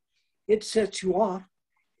stuff, it sets you off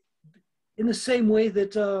in the same way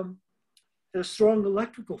that a strong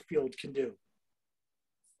electrical field can do.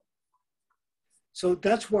 So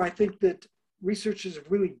that's where I think that researchers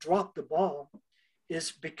have really dropped the ball,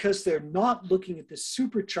 is because they're not looking at the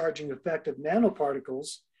supercharging effect of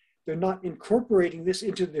nanoparticles. They're not incorporating this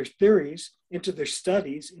into their theories, into their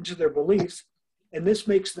studies, into their beliefs, and this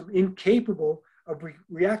makes them incapable of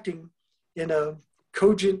reacting in a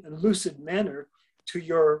cogent and lucid manner to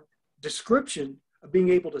your description of being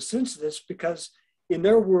able to sense this, because in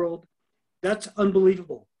their world, that's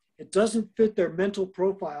unbelievable. It doesn't fit their mental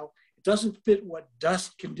profile. It doesn't fit what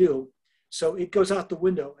dust can do. So it goes out the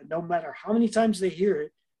window, and no matter how many times they hear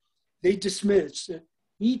it, they dismiss it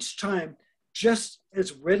each time just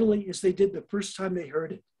as readily as they did the first time they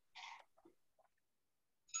heard it.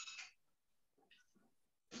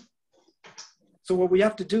 So what we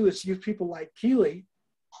have to do is use people like Keeley,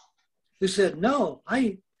 who said, no,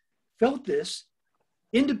 I felt this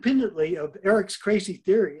independently of Erik's crazy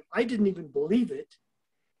theory. I didn't even believe it.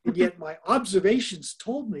 And yet my observations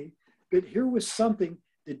told me that here was something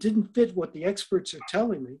that didn't fit what the experts are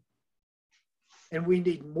telling me. And we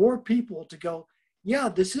need more people to go, yeah,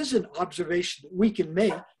 this is an observation that we can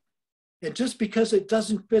make. And just because it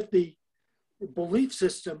doesn't fit the belief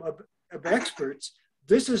system of experts,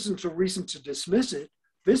 this isn't a reason to dismiss it.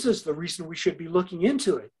 This is the reason we should be looking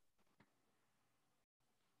into it.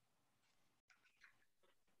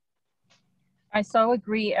 I so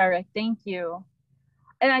agree, Erik. Thank you.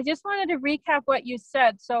 And I just wanted to recap what you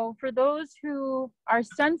said. So for those who are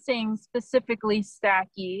sensing specifically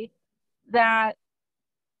stacky, that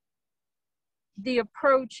the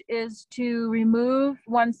approach is to remove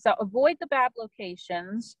oneself, avoid the bad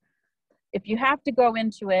locations. If you have to go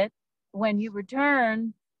into it, when you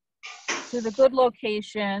return to the good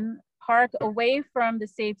location, park away from the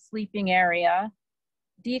safe sleeping area,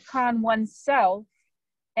 decon oneself,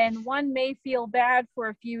 and one may feel bad for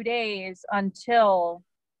a few days until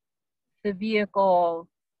the vehicle,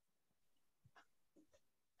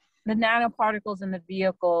 the nanoparticles in the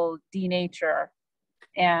vehicle denature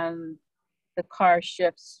and the car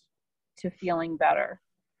shifts to feeling better.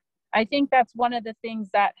 I think that's one of the things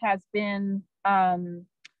that has been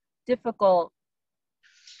difficult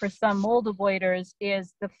for some mold avoiders,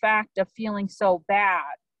 is the fact of feeling so bad.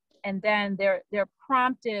 And then they're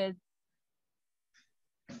prompted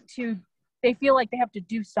to, they feel like they have to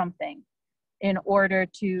do something in order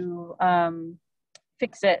to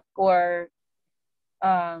fix it or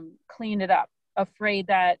clean it up, afraid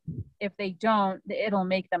that if they don't, it'll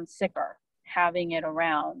make them sicker having it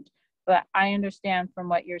around. But I understand from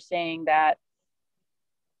what you're saying that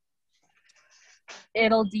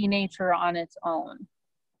it'll denature on its own.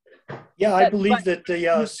 Yeah, I believe that the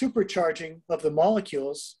supercharging of the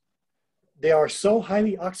molecules, they are so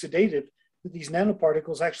highly oxidative that these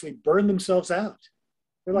nanoparticles actually burn themselves out.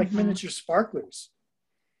 They're like miniature sparklers.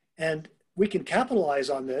 And we can capitalize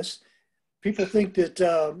on this. People think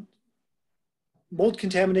that mold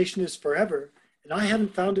contamination is forever, and I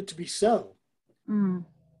haven't found it to be so.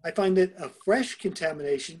 I find that a fresh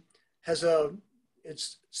contamination has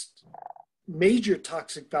its major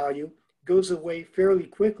toxic value, goes away fairly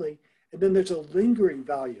quickly, and then there's a lingering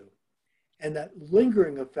value. And that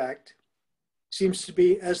lingering effect seems to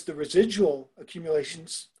be as the residual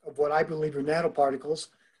accumulations of what I believe are nanoparticles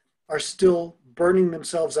are still burning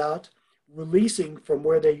themselves out, releasing from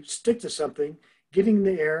where they stick to something, getting in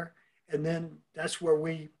the air, and then that's where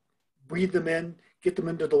we breathe them in, get them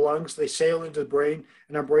into the lungs, they sail into the brain,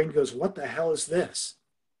 and our brain goes, what the hell is this?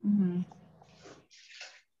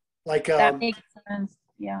 Like that makes sense,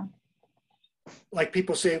 yeah. Like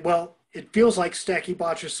people say, well, it feels like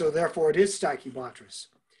Stachybotrys, so therefore it is Stachybotrys.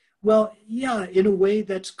 Well, yeah, in a way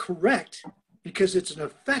that's correct, because it's an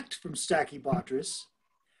effect from Stachybotrys,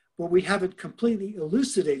 but we haven't completely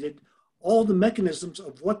elucidated all the mechanisms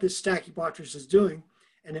of what this Stachybotrys is doing.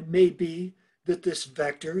 And it may be that this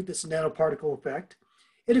vector, this nanoparticle effect,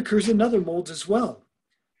 it occurs in other molds as well.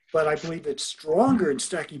 But I believe it's stronger in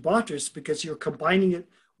Stachybotrys because you're combining it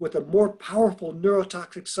with a more powerful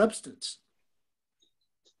neurotoxic substance.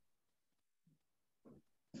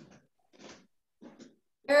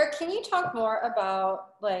 Erik, can you talk more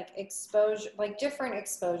about like exposure, like different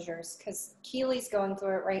exposures? Because Keely's going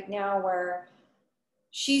through it right now where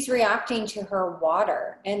she's reacting to her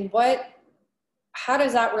water. And how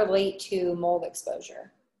does that relate to mold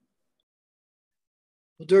exposure?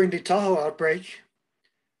 Well, during the Tahoe outbreak,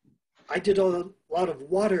 I did a lot of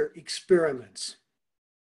water experiments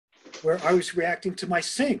where I was reacting to my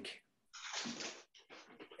sink.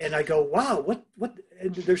 And I go, wow,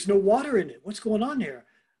 and there's no water in it. What's going on here?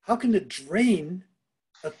 How can the drain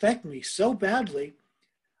affect me so badly?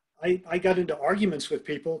 I got into arguments with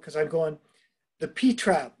people because I'm going, the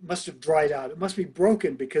P-trap must have dried out. It must be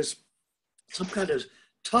broken because some kind of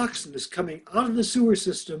toxin is coming out of the sewer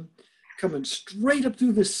system, coming straight up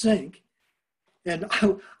through the sink. And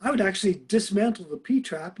I would actually dismantle the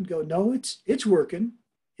P-trap and go, no, it's working.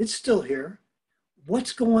 It's still here.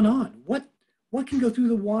 What's going on? What can go through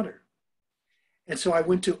the water? And so I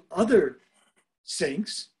went to other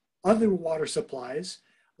sinks, other water supplies,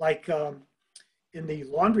 like in the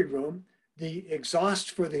laundry room, the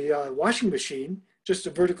exhaust for the washing machine, just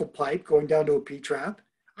a vertical pipe going down to a P-trap.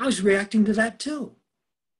 I was reacting to that too.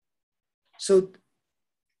 So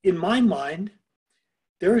in my mind,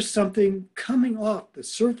 there is something coming off the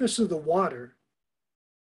surface of the water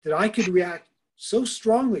that I could react so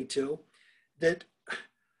strongly to that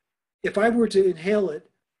if I were to inhale it,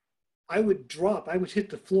 I would hit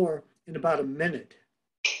the floor in about a minute.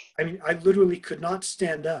 I mean, I literally could not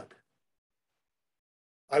stand up.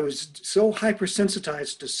 I was so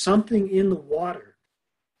hypersensitized to something in the water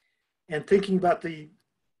and thinking about the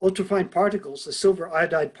ultrafine particles, the silver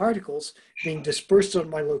iodide particles being dispersed on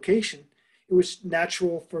my location, it was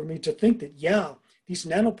natural for me to think that, yeah, these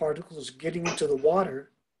nanoparticles are getting into the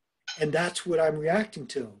water and that's what I'm reacting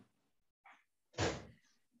to.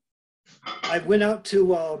 I went out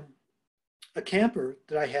to a camper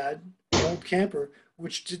that I had, an old camper,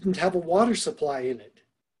 which didn't have a water supply in it.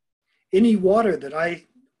 Any water that I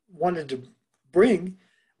wanted to bring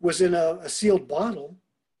was in a sealed bottle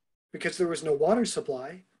because there was no water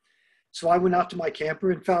supply. So I went out to my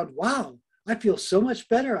camper and found, wow, I feel so much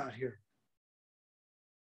better out here.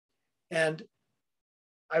 And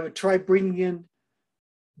I would try bringing in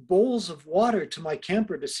bowls of water to my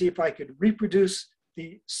camper to see if I could reproduce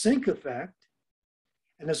the sink effect.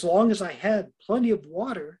 And as long as I had plenty of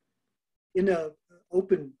water in an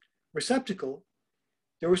open receptacle,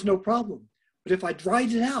 there was no problem. But if I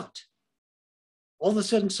dried it out, all of a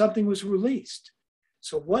sudden something was released.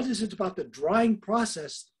 So what is it about the drying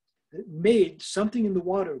process that made something in the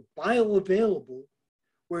water bioavailable,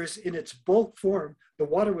 whereas in its bulk form, the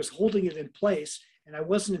water was holding it in place and I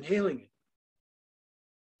wasn't inhaling it?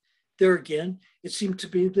 There again, it seemed to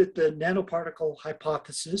be that the nanoparticle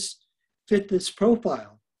hypothesis fit this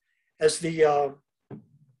profile. As the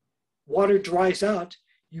water dries out,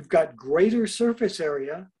 you've got greater surface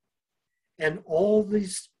area and all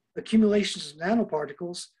these accumulations of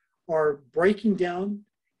nanoparticles are breaking down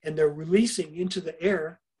and they're releasing into the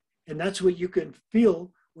air. And that's what you can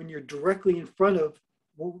feel when you're directly in front of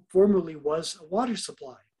what formerly was a water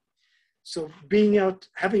supply. So being out,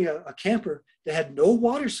 having a camper that had no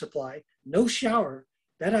water supply, no shower,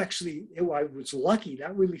 that actually, I was lucky.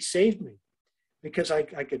 That really saved me because I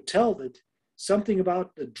could tell that something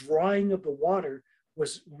about the drying of the water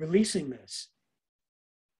was releasing this.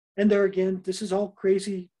 And there again, this is all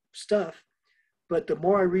crazy stuff, but the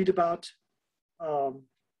more I read about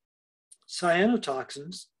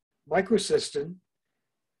cyanotoxins, microcystin,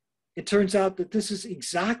 it turns out that this is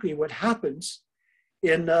exactly what happens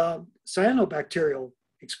in cyanobacterial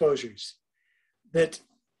exposures. That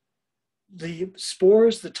the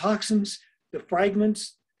spores, the toxins, the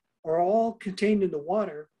fragments are all contained in the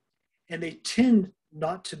water and they tend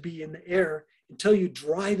not to be in the air until you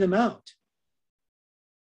dry them out.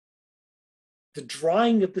 The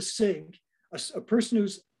drying of the sink, a person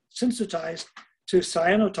who's sensitized to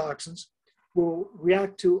cyanotoxins will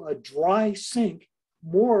react to a dry sink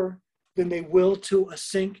more than they will to a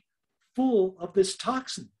sink full of this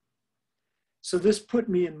toxin. So this put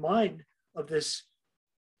me in mind of this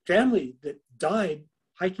family that died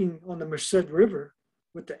hiking on the Merced River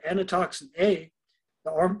with the anatoxin A,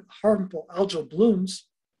 the harmful algal blooms,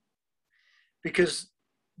 because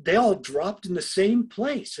they all dropped in the same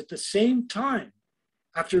place at the same time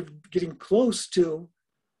after getting close to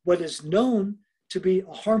what is known to be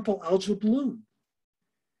a harmful algal bloom.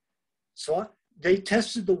 So they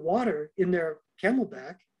tested the water in their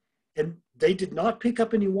camelback and they did not pick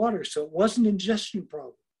up any water, so it wasn't an ingestion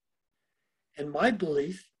problem. And my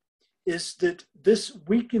belief is that this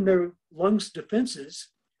weakened their lungs' defenses,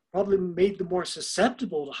 probably made them more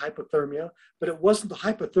susceptible to hypothermia, but it wasn't the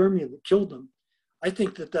hypothermia that killed them. I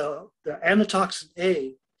think that the antitoxin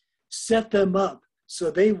A set them up so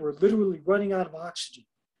they were literally running out of oxygen.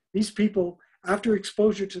 These people, after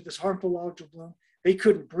exposure to this harmful algal bloom, they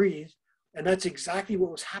couldn't breathe. And that's exactly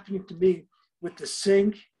what was happening to me with the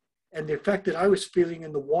sink and the effect that I was feeling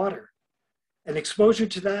in the water. And exposure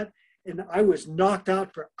to that, and I was knocked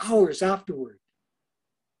out for hours afterward.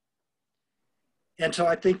 And so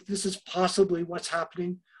I think this is possibly what's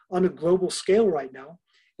happening on a global scale right now,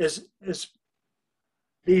 is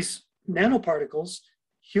these nanoparticles,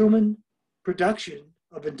 human production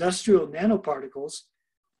of industrial nanoparticles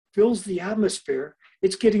fills the atmosphere.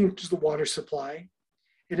 It's getting into the water supply,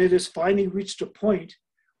 and it has finally reached a point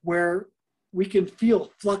where we can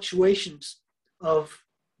feel fluctuations of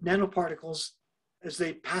nanoparticles as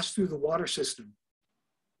they pass through the water system.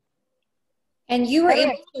 And you were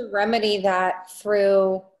able to remedy that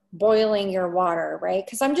through boiling your water, right?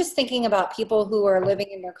 Because I'm just thinking about people who are living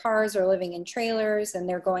in their cars or living in trailers, and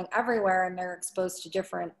they're going everywhere and they're exposed to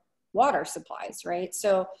different water supplies, right?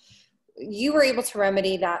 So you were able to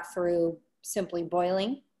remedy that through simply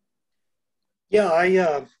boiling? Yeah,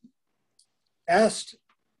 I asked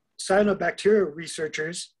cyanobacteria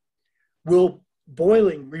researchers, will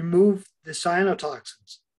boiling remove the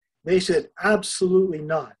cyanotoxins? They said, absolutely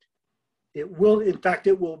not. It will, in fact,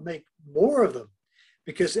 it will make more of them,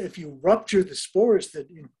 because if you rupture the spores that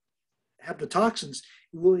have the toxins,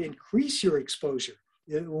 it will increase your exposure.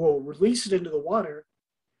 It will release it into the water,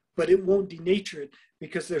 but it won't denature it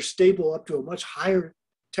because they're stable up to a much higher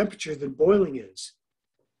temperature than boiling is.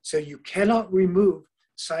 So you cannot remove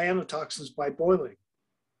cyanotoxins by boiling.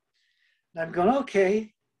 And I'm going,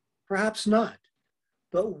 okay, perhaps not.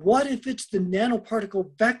 But what if it's the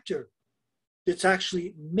nanoparticle vector that's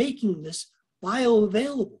actually making this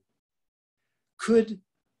bioavailable? Could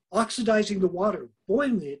oxidizing the water,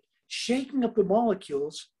 boiling it, shaking up the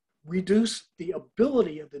molecules, reduce the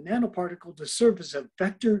ability of the nanoparticle to serve as a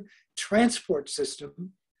vector transport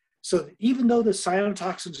system, so that even though the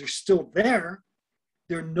cyanotoxins are still there,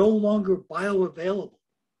 they're no longer bioavailable?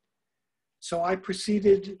 So I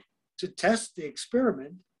proceeded to test the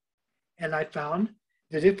experiment, and I found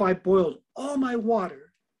that if I boiled all my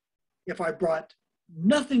water, if I brought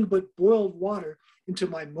nothing but boiled water into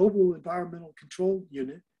my mobile environmental control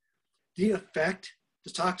unit, the effect,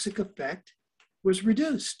 the toxic effect, was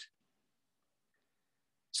reduced.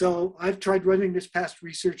 So I've tried running this past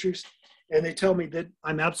researchers, and they tell me that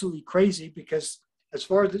I'm absolutely crazy, because as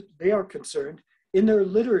far as they are concerned, in their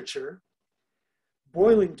literature,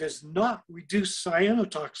 boiling does not reduce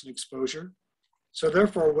cyanotoxin exposure. So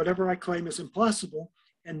therefore, whatever I claim is impossible,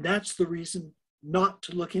 and that's the reason not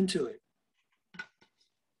to look into it.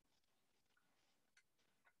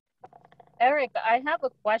 Erik, I have a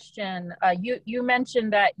question. You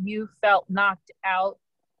mentioned that you felt knocked out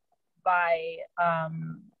by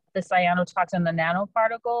the cyanotoxin, the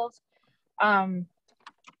nanoparticles.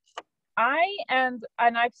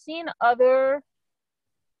 I've seen other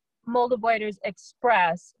mold avoiders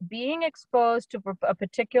express being exposed to a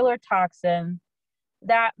particular toxin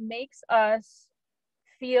that makes us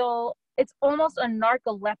feel, it's almost a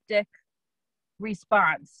narcoleptic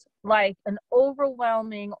response, like an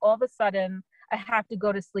overwhelming, all of a sudden, I have to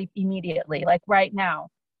go to sleep immediately, like right now.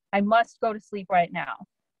 I must go to sleep right now.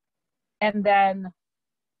 And then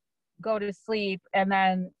go to sleep. And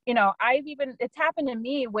then, it's happened to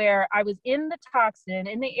me where I was in the toxin,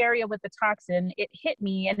 in the area with the toxin, it hit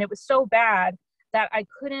me, and it was so bad that I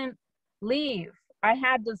couldn't leave. I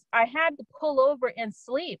had to pull over and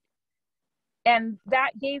sleep. And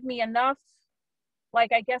that gave me enough,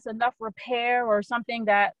 enough repair or something,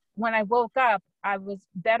 that when I woke up, I was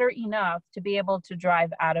better enough to be able to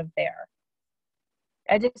drive out of there.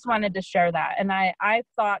 I just wanted to share that. And I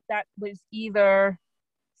thought that was either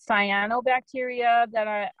cyanobacteria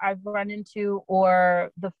that I've run into,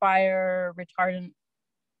 or the fire retardant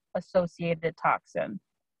associated toxin.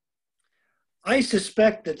 I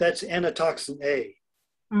suspect that that's antitoxin A.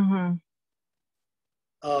 Mm-hmm.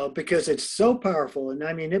 Because it's so powerful, and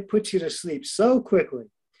I mean, it puts you to sleep so quickly.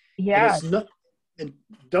 Yes. And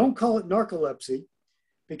don't call it narcolepsy,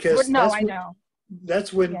 because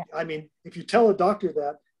that's when, yeah. I mean, if you tell a doctor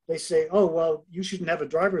that, they say, oh, well, you shouldn't have a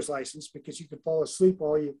driver's license because you could fall asleep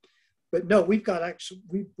but no, we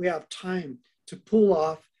have time to pull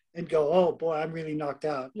off and go, oh boy, I'm really knocked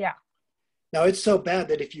out. Yeah. Now it's so bad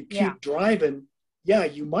that if you keep driving,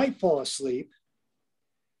 you might fall asleep.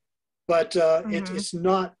 But it's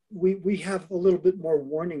not, we have a little bit more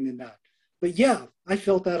warning than that. But yeah, I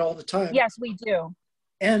felt that all the time. Yes, we do.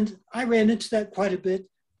 And I ran into that quite a bit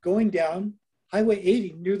going down Highway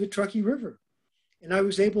 80 near the Truckee River. And I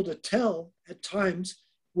was able to tell at times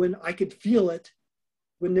when I could feel it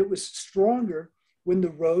when it was stronger, when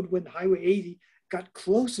Highway 80 got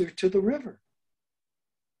closer to the river.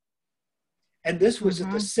 And this was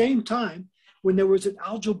at the same time when there was an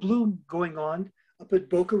algal bloom going on up at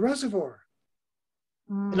Boca Reservoir.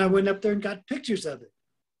 And I went up there and got pictures of it.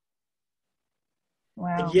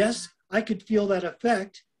 Wow. And yes, I could feel that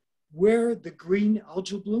effect where the green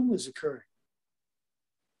algal bloom was occurring.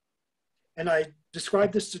 And I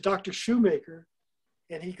described this to Dr. Shoemaker,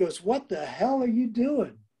 and he goes, "What the hell are you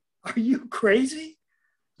doing? Are you crazy?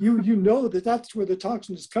 You know that that's where the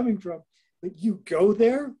toxin is coming from, but you go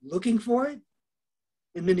there looking for it?"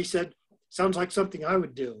 And then he said, "Sounds like something I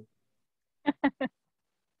would do."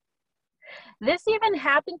 This even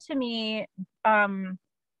happened to me. I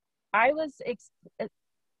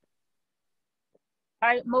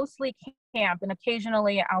mostly camp, and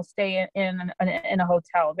occasionally I'll stay in a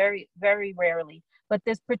hotel, very, very rarely. But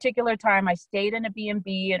this particular time I stayed in a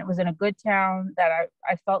B&B, and it was in a good town that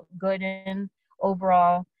I felt good in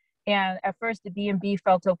overall. And at first the B&B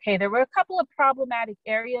felt okay. There were a couple of problematic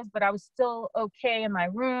areas, but I was still okay in my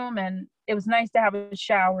room, and it was nice to have a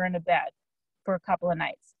shower and a bed for a couple of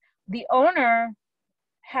nights. The owner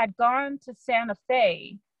had gone to Santa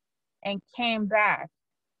Fe and came back.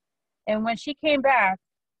 And when she came back,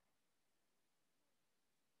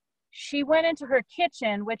 she went into her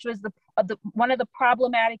kitchen, which was one of the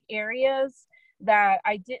problematic areas that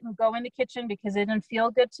I didn't go in the kitchen because it didn't feel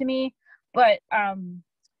good to me. But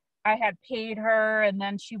I had paid her, and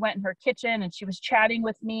then she went in her kitchen and she was chatting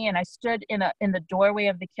with me, and I stood in the doorway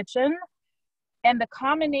of the kitchen, and the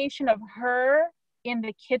combination of her in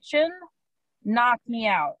the kitchen knocked me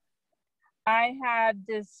out. I had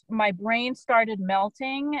my brain started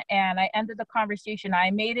melting, and I ended the conversation.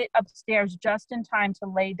 I made it upstairs just in time to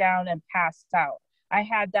lay down and pass out. I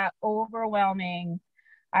had that overwhelming,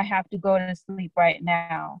 I have to go to sleep right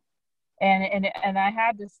now. And I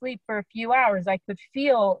had to sleep for a few hours. I could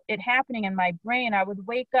feel it happening in my brain. I would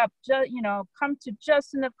wake up, come to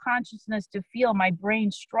just enough consciousness to feel my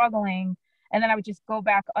brain struggling, and then I would just go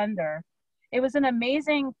back under. It was an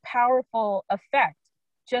amazing, powerful effect.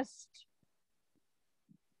 Just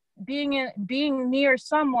being near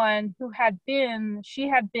someone who had been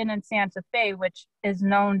in Santa Fe, which is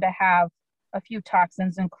known to have a few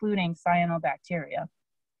toxins, including cyanobacteria.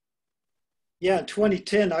 Yeah, in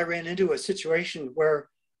 2010, I ran into a situation where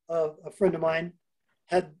a friend of mine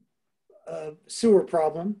had a sewer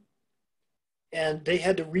problem, and they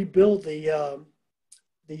had to rebuild the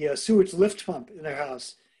sewage lift pump in their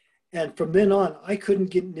house. And from then on, I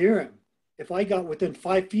couldn't get near him. If I got within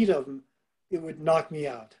 5 feet of him, it would knock me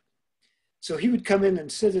out. So he would come in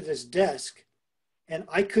and sit at his desk, and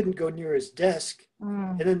I couldn't go near his desk.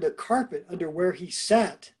 And then the carpet under where he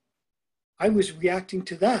sat, I was reacting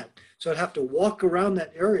to that. So I'd have to walk around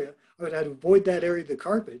that area. I would have to avoid that area of the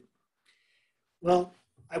carpet. Well,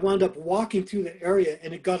 I wound up walking through the area,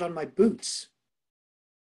 and it got on my boots.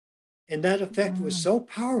 And that effect was so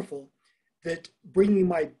powerful that bringing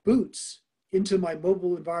my boots into my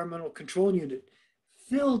mobile environmental control unit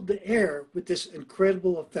filled the air with this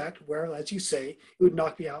incredible effect where, as you say, it would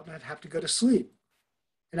knock me out and I'd have to go to sleep.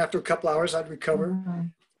 And after a couple hours, I'd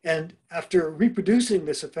recover. And after reproducing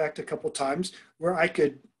this effect a couple times, where I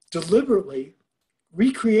could deliberately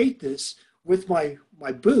recreate this with my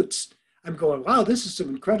boots, I'm going, wow, this is some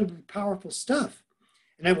incredibly powerful stuff.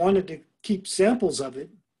 And I wanted to keep samples of it.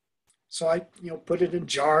 So I put it in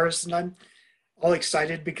jars, and I'm all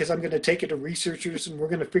excited because I'm going to take it to researchers, and we're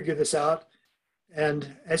going to figure this out.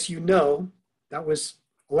 And as you know, that was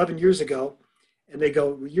 11 years ago. And they go,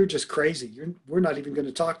 well, you're just crazy. We're not even going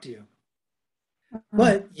to talk to you.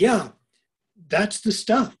 But yeah, that's the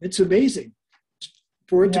stuff. It's amazing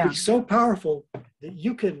for it to be so powerful that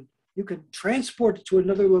you can transport it to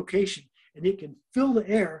another location, and it can fill the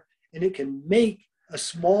air, and it can make a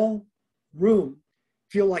small room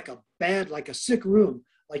feel like a sick room.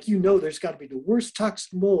 Like, there's got to be the worst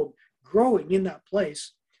toxic mold growing in that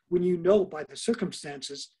place when by the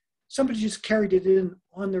circumstances, somebody just carried it in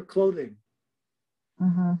on their clothing.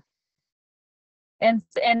 And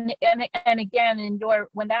again,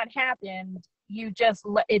 when that happened,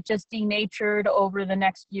 it just denatured over the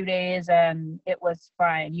next few days, and it was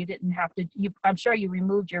fine. You didn't have to. I'm sure you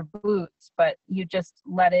removed your boots, but you just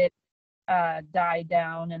let it die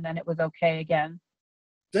down, and then it was okay again.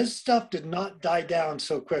 This stuff did not die down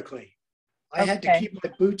so quickly. I had to keep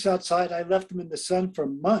my boots outside. I left them in the sun for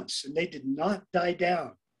months, and they did not die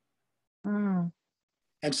down.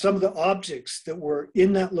 And some of the objects that were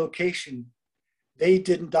in that location, they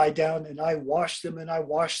didn't die down, and I washed them,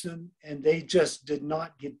 and they just did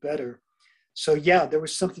not get better. So yeah, there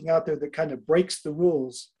was something out there that kind of breaks the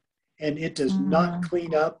rules, and it does not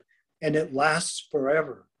clean up, and it lasts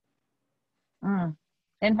forever. Mm.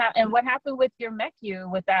 And what happened with your MECU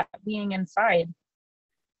with that being inside?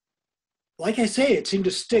 Like I say, it seemed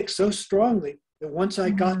to stick so strongly that once I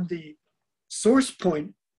got the source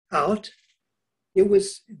point out, it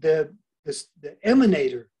was the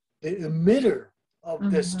emanator, the emitter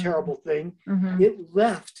of this terrible thing. It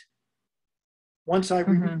left once I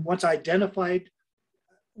once I identified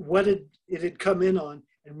what it had come in on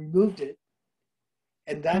and removed it,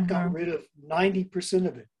 and that got rid of 90%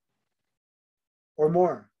 of it or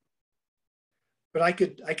more. But I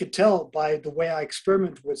could tell by the way I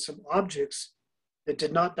experimented with some objects that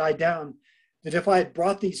did not die down that if I had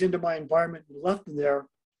brought these into my environment and left them there,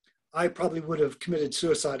 I probably would have committed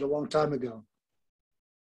suicide a long time ago.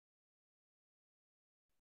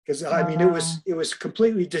 Because I mean, it was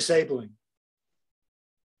completely disabling.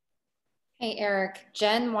 Hey, Erik,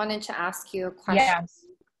 Jen wanted to ask you a question. Yes.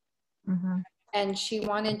 And she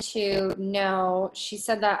wanted to know, she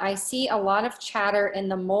said that I see a lot of chatter in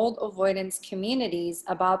the mold avoidance communities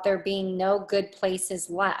about there being no good places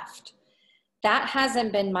left. That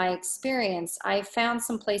hasn't been my experience. I found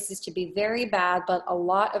some places to be very bad, but a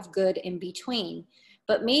lot of good in between.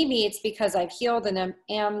 But maybe it's because I've healed and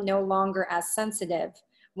am no longer as sensitive.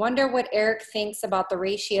 Wonder what Erik thinks about the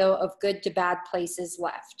ratio of good to bad places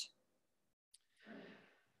left.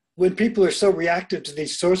 When people are so reactive to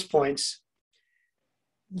these source points,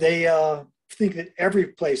 they think that every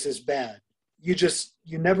place is bad. You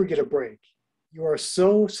never get a break. You are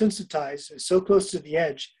so sensitized and so close to the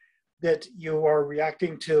edge that you are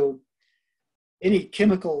reacting to any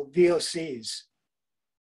chemical VOCs.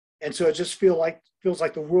 And so it just feels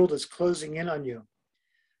like the world is closing in on you.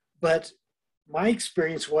 But my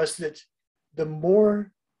experience was that the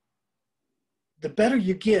better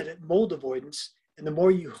you get at mold avoidance, and the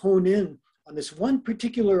more you hone in on this one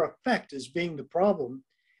particular effect as being the problem,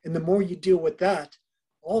 and the more you deal with that,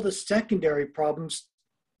 all the secondary problems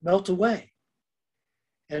melt away.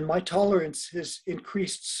 And my tolerance has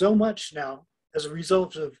increased so much now as a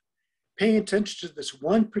result of paying attention to this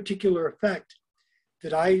one particular effect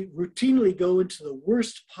that I routinely go into the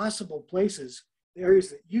worst possible places, the areas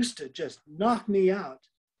that used to just knock me out.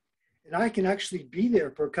 And I can actually be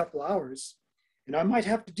there for a couple hours, and I might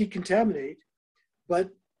have to decontaminate, but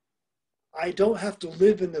I don't have to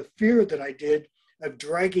live in the fear that I did of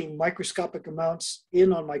dragging microscopic amounts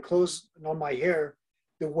in on my clothes and on my hair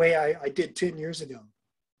the way I did 10 years ago.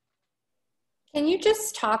 Can you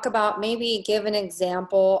just talk about, maybe give an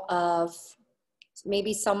example of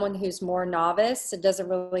maybe someone who's more novice and doesn't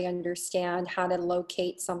really understand how to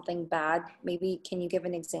locate something bad? Maybe can you give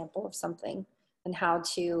an example of something and how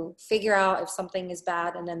to figure out if something is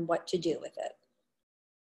bad and then what to do with it?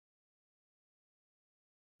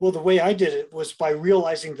 Well, the way I did it was by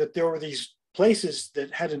realizing that there were these places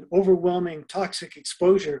that had an overwhelming toxic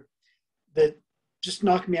exposure that just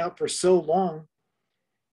knocked me out for so long,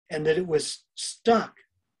 and that it was stuck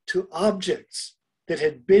to objects that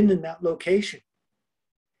had been in that location.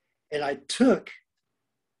 And I took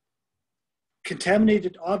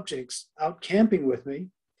contaminated objects out camping with me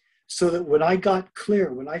so that when I got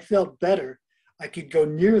clear, when I felt better, I could go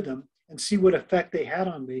near them and see what effect they had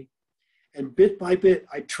on me. And bit by bit,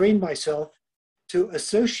 I trained myself to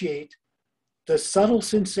associate the subtle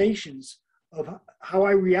sensations of how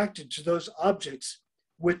I reacted to those objects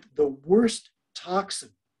with the worst toxin.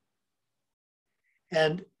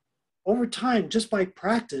 And over time, just by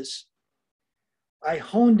practice, I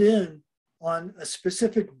honed in on a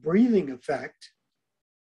specific breathing effect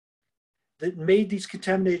that made these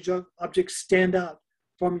contaminated objects stand out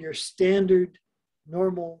from your standard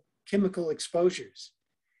normal chemical exposures.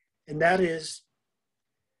 And that is,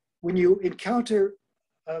 when you encounter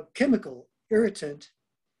a chemical irritant,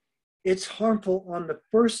 it's harmful on the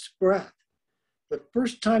first breath. The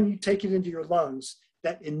first time you take it into your lungs,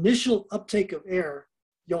 that initial uptake of air,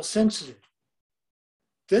 you'll sense it.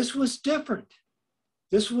 This was different.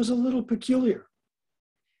 This was a little peculiar.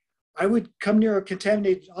 I would come near a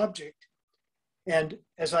contaminated object, and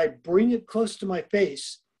as I bring it close to my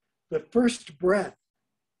face, the first breath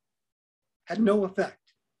had no effect.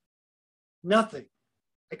 Nothing.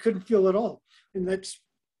 I couldn't feel it all. And that's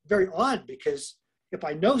very odd, because if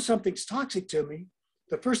I know something's toxic to me,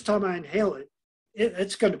 the first time I inhale it,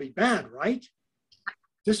 it's going to be bad, right?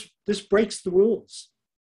 This breaks the rules.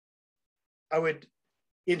 I would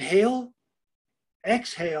inhale,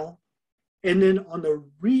 exhale, and then on the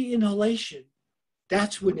re-inhalation,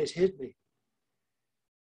 that's when it hit me.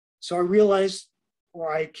 So I realized,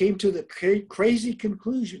 or I came to the crazy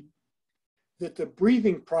conclusion that the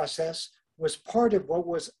breathing process was part of what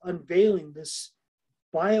was unveiling this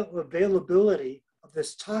bioavailability of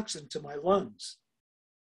this toxin to my lungs.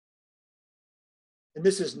 And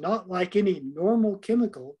this is not like any normal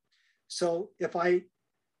chemical. So if I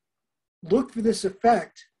look for this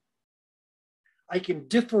effect, I can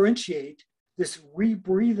differentiate this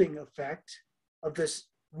rebreathing effect of this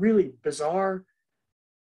really bizarre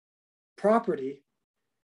property,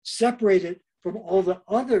 separate it from all the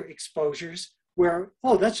other exposures where,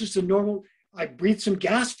 oh, that's just a normal, I breathe some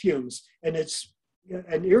gas fumes and it's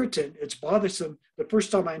an irritant, it's bothersome the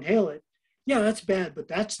first time I inhale it. Yeah, that's bad, but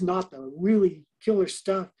that's not the really killer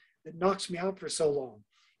stuff that knocks me out for so long.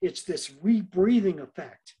 It's this rebreathing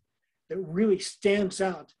effect that really stands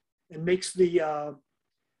out and makes the,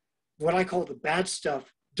 what I call the bad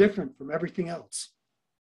stuff, different from everything else.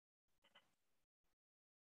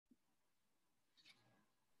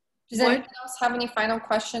 Does anyone else have any final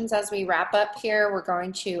questions as we wrap up here? We're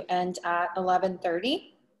going to end at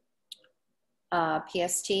 11:30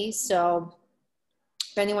 PST. So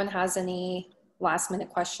if anyone has any last minute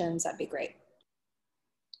questions, that'd be great.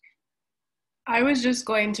 I was just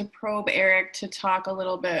going to probe Erik to talk a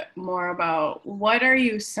little bit more about what are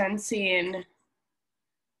you sensing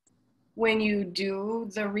when you do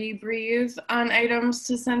the rebreathe on items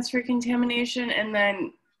to sense for contamination, and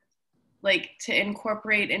then like to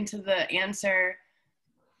incorporate into the answer,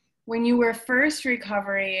 when you were first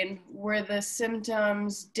recovering, were the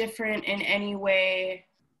symptoms different in any way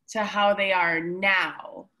to how they are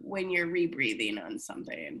now when you're rebreathing on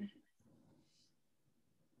something?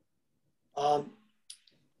 I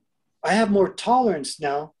have more tolerance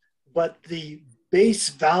now, but the base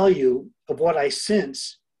value of what I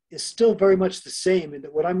sense is still very much the same, in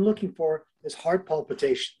that what I'm looking for is heart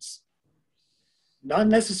palpitations. Not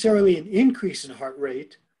necessarily an increase in heart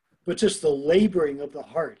rate, but just the laboring of the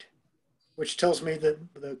heart, which tells me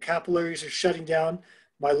that the capillaries are shutting down,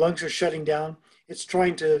 my lungs are shutting down. It's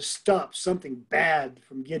trying to stop something bad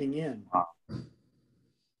from getting in.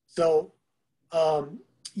 So,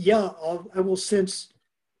 yeah, I will sense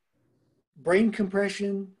brain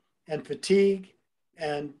compression and fatigue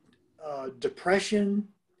and depression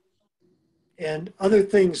and other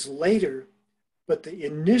things later. But the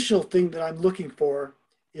initial thing that I'm looking for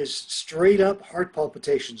is straight up heart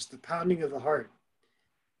palpitations, the pounding of the heart.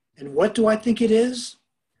 And what do I think it is?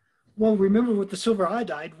 Well, remember with the silver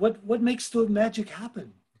iodide, what makes the magic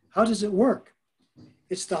happen? How does it work?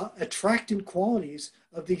 It's the attractant qualities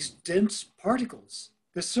of these dense particles,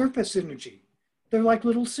 the surface energy. They're like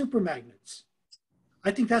little supermagnets.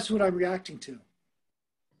 I think that's what I'm reacting to.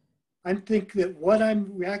 I think that what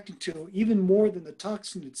I'm reacting to, even more than the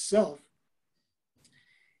toxin itself,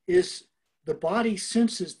 is the body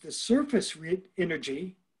senses the surface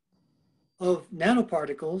energy of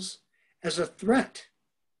nanoparticles as a threat.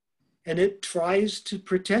 And it tries to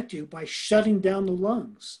protect you by shutting down the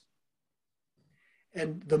lungs.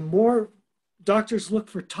 And the more doctors look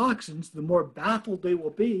for toxins, the more baffled they will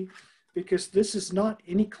be, because this is not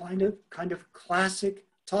any kind of classic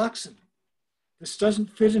toxin. This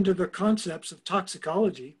doesn't fit into their concepts of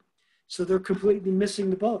toxicology, so they're completely missing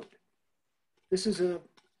the boat. This is a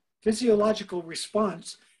physiological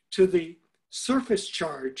response to the surface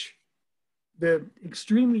charge, the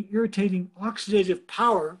extremely irritating oxidative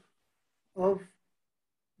power of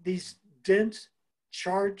these dense,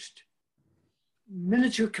 charged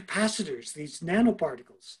miniature capacitors, these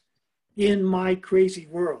nanoparticles, in my crazy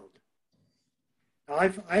world. Now,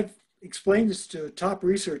 I've explained this to top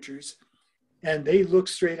researchers, and they look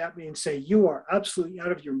straight at me and say, you are absolutely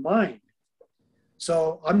out of your mind.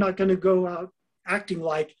 So I'm not going to go out acting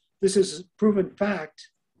like this is a proven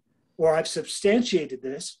fact, or I've substantiated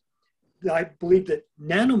this. I believe that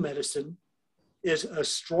nanomedicine is a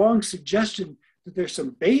strong suggestion that there's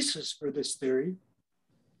some basis for this theory,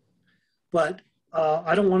 but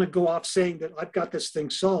I don't want to go off saying that I've got this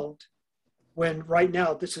thing solved, when right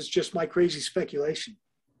now this is just my crazy speculation.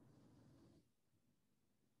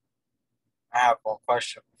 I have one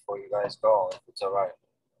question before you guys go, if it's all right.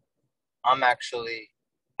 I'm actually,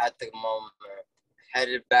 at the moment,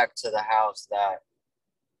 headed back to the house that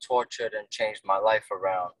tortured and changed my life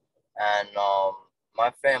around. And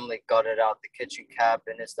my family gutted out the kitchen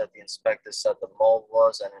cabinets that the inspector said the mold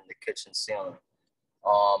was, and in the kitchen ceiling.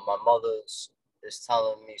 My mother's is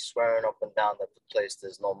telling me, swearing up and down, that the place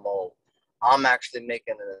there's no mold. I'm actually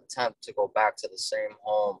making an attempt to go back to the same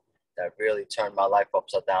home that really turned my life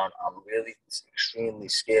upside down. I'm really extremely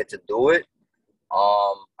scared to do it.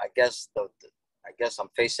 I guess I'm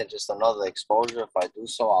facing just another exposure. If I do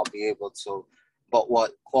so, I'll be able to. But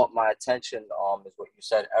what caught my attention is what you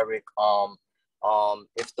said, Erik.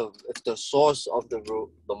 If the source of the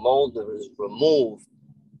mold is removed,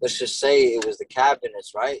 let's just say it was the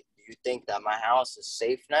cabinets, right? Do you think that my house is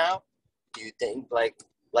safe now? Do you think what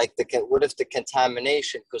if the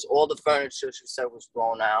contamination, because all the furniture she said was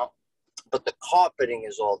thrown out, but the carpeting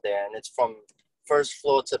is all there and it's from first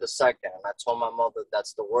floor to the second. And I told my mother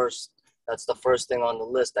that's the worst. That's the first thing on the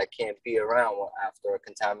list that can't be around after a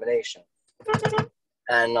contamination.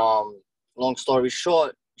 And long story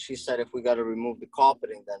short, she said if we got to remove the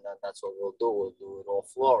carpeting, then that's what we'll do. We'll do it all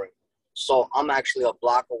flooring. So I'm actually a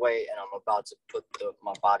block away, and I'm about to put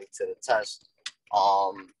my body to the test.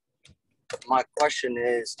 My question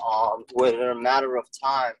is, within a matter of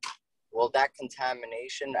time, will that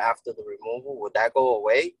contamination after the removal, would that go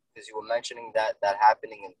away? Because you were mentioning that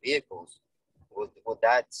happening in vehicles. Would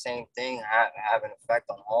that same thing have an effect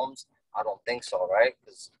on homes? I don't think so, right?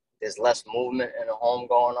 Because there's less movement in a home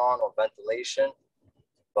going on or ventilation.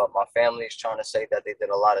 But my family is trying to say that they did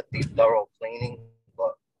a lot of deep, thorough cleaning,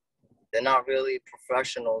 but they're not really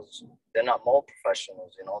professionals. They're not mold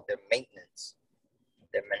professionals, you know, they're maintenance.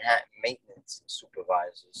 They're Manhattan maintenance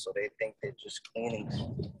supervisors. So they think they're just cleaning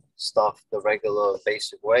stuff the regular,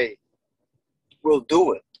 basic way. We'll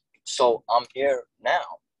do it. So I'm here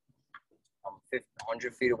now. I'm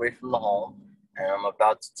 100 feet away from the home, and I'm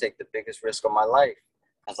about to take the biggest risk of my life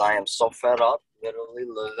because I am so fed up, literally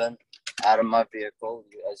living out of my vehicle.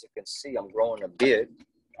 As you can see, I'm growing a beard.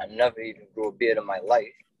 I never even grew a beard in my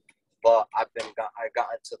life, but I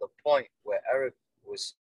gotten to the point where Erik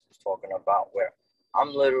was talking about, where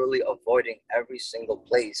I'm literally avoiding every single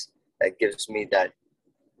place that gives me that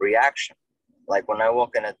reaction. Like when I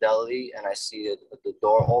walk in a deli and I see the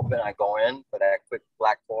door open, I go in for that quick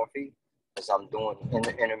black coffee because I'm doing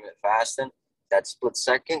intermittent fasting. That split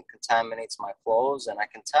second contaminates my clothes, and I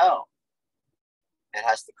can tell. It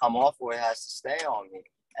has to come off or it has to stay on me.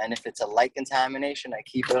 And if it's a light contamination, I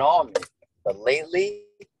keep it on me. But lately,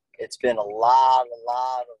 it's been a lot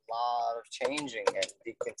of changing and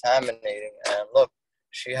decontaminating. And look,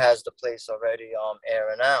 she has the place already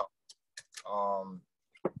airing out.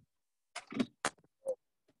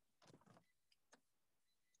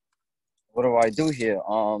 What do I do here?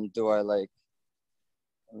 Let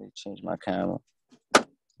me change my camera.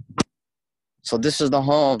 So this is the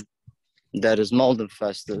home that is mold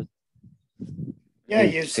infested. Yeah,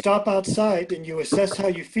 you stop outside and you assess how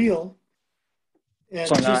you feel and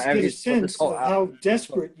So just get a sense of how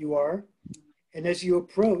desperate you are. And as you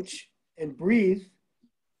approach and breathe,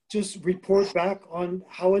 just report back on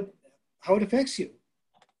how it affects you.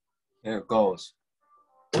 Here it goes.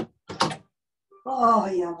 Oh,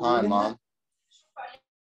 yeah. Hi, Mom.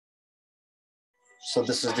 So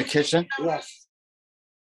this is the kitchen? Yes.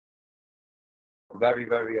 Very,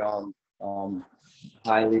 very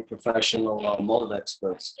highly professional mold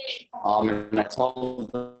experts. And I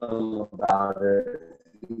told them about it.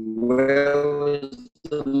 Where was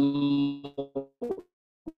the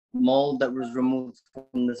mold that was removed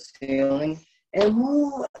from the ceiling? And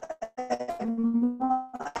who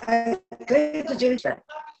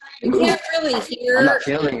You can't really hear. I'm not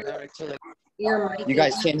feeling it. Your mic. You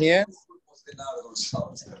guys can't hear?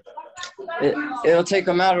 It'll take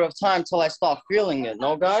a matter of time till I start feeling it,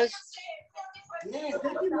 no, guys? We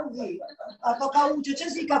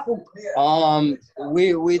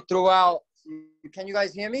threw out. Can you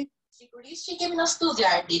guys hear me?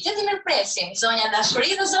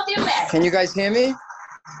 Can you guys hear me?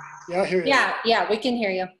 Yeah, I hear you. Yeah, we can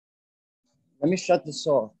hear you. Let me shut this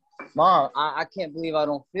off. Mom, I can't believe I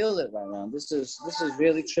don't feel it right now. This is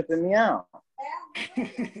really tripping me out.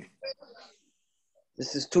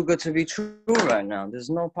 This is too good to be true right now. There's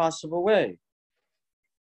no possible way.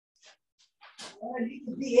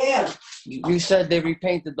 You said they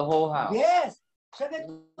repainted the whole house. Yes.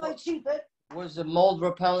 Was it mold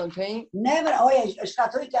repellent paint? Never. Oh, je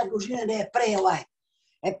staat uit de cucina de preo.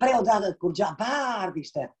 E preo dat het kurja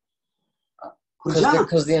barbiste.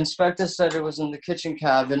 Because the inspector said it was in the kitchen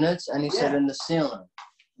cabinets, and he said in the ceiling.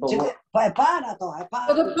 So the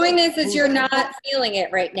point is you're not feeling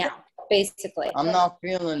it right now, basically. I'm not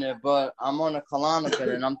feeling it, but I'm on a Klonopin,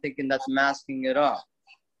 and I'm thinking that's masking it up.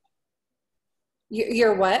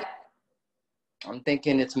 You're what? I'm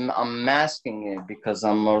thinking I'm masking it because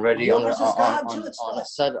I'm already on a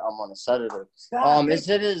sedative. I'm on a sedative.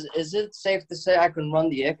 Is it safe to say I can run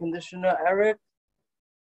the air conditioner, Erik?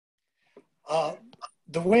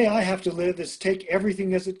 The way I have to live is take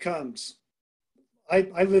everything as it comes.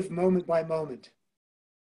 I live moment by moment.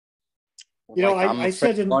 You know, I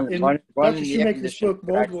said in Dr. Shoemaker's book,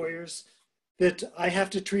 Mold Warriors, that I have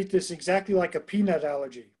to treat this exactly like a peanut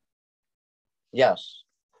allergy. Yes.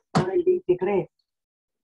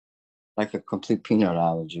 Like a complete peanut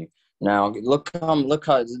allergy. Now look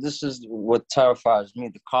how this is what terrifies me,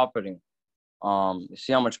 the carpeting. You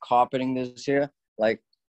see how much carpeting there's here? Like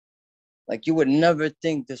you would never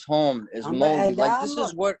think this home is moldy. Like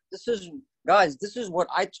this is guys, this is what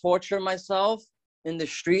I torture myself in the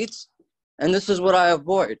streets, and this is what I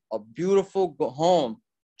avoid. A beautiful home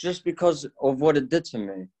just because of what it did to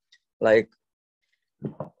me. Like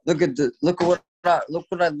look what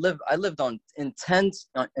I lived. I lived in tents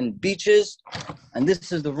in beaches, and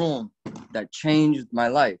this is the room that changed my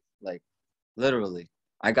life. Like literally,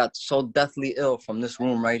 I got so deathly ill from this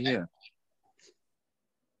room right here.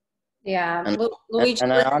 Yeah, And, Luigi.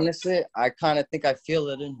 and I honestly, I kind of think I feel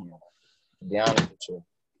it in here, to be honest with you.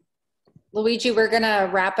 Luigi, we're going to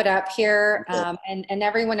wrap it up here. And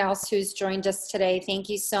everyone else who's joined us today, thank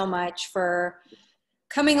you so much for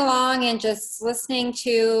coming along and just listening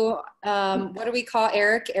to, what do we call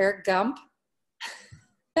Eric? Eric Gump.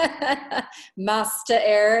 Master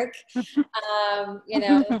Eric. You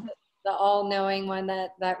know, the all-knowing one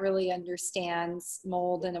that really understands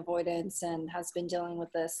mold and avoidance and has been dealing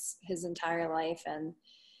with this his entire life. And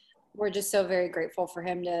we're just so very grateful for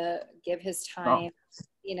him to give his time,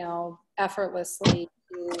 you know, effortlessly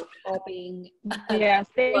to helping. Yeah,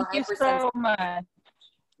 thank you so much.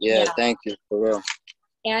 Yeah, thank you, for real.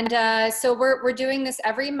 And so we're doing this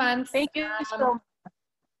every month. Thank you so much.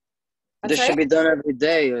 This should be done every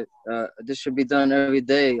day. This should be done every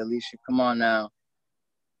day, Alicia. Come on now.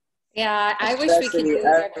 Yeah, I wish we could do it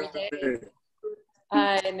every day.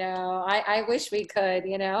 I know. I wish we could,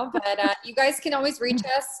 you know, but you guys can always reach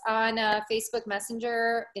us on Facebook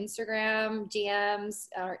Messenger, Instagram, DMs,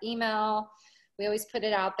 or email. We always put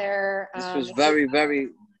it out there. This was very,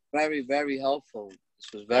 very, very, very helpful.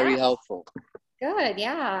 This was very helpful. Good,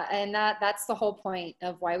 yeah, and that's the whole point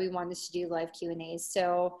of why we wanted to do live Q&As.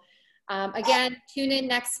 So again, tune in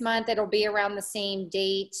next month. It'll be around the same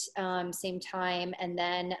date, same time, and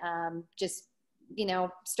then just, you know,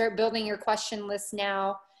 start building your question list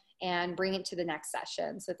now and bring it to the next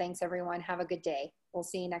session. So thanks everyone. Have a good day. We'll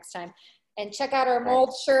see you next time. And check out our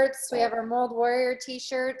mold shirts. We have our Mold Warrior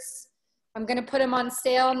t-shirts. I'm going to put them on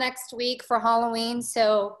sale next week for Halloween.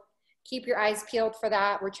 So keep your eyes peeled for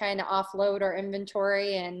that. We're trying to offload our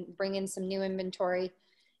inventory and bring in some new inventory.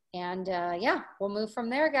 And yeah, we'll move from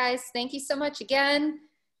there, guys. Thank you so much again.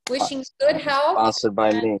 Wishing good health. Sponsored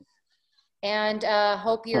by me. And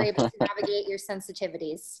hope you're able to navigate your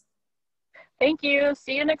sensitivities. Thank you.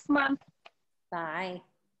 See you next month. Bye.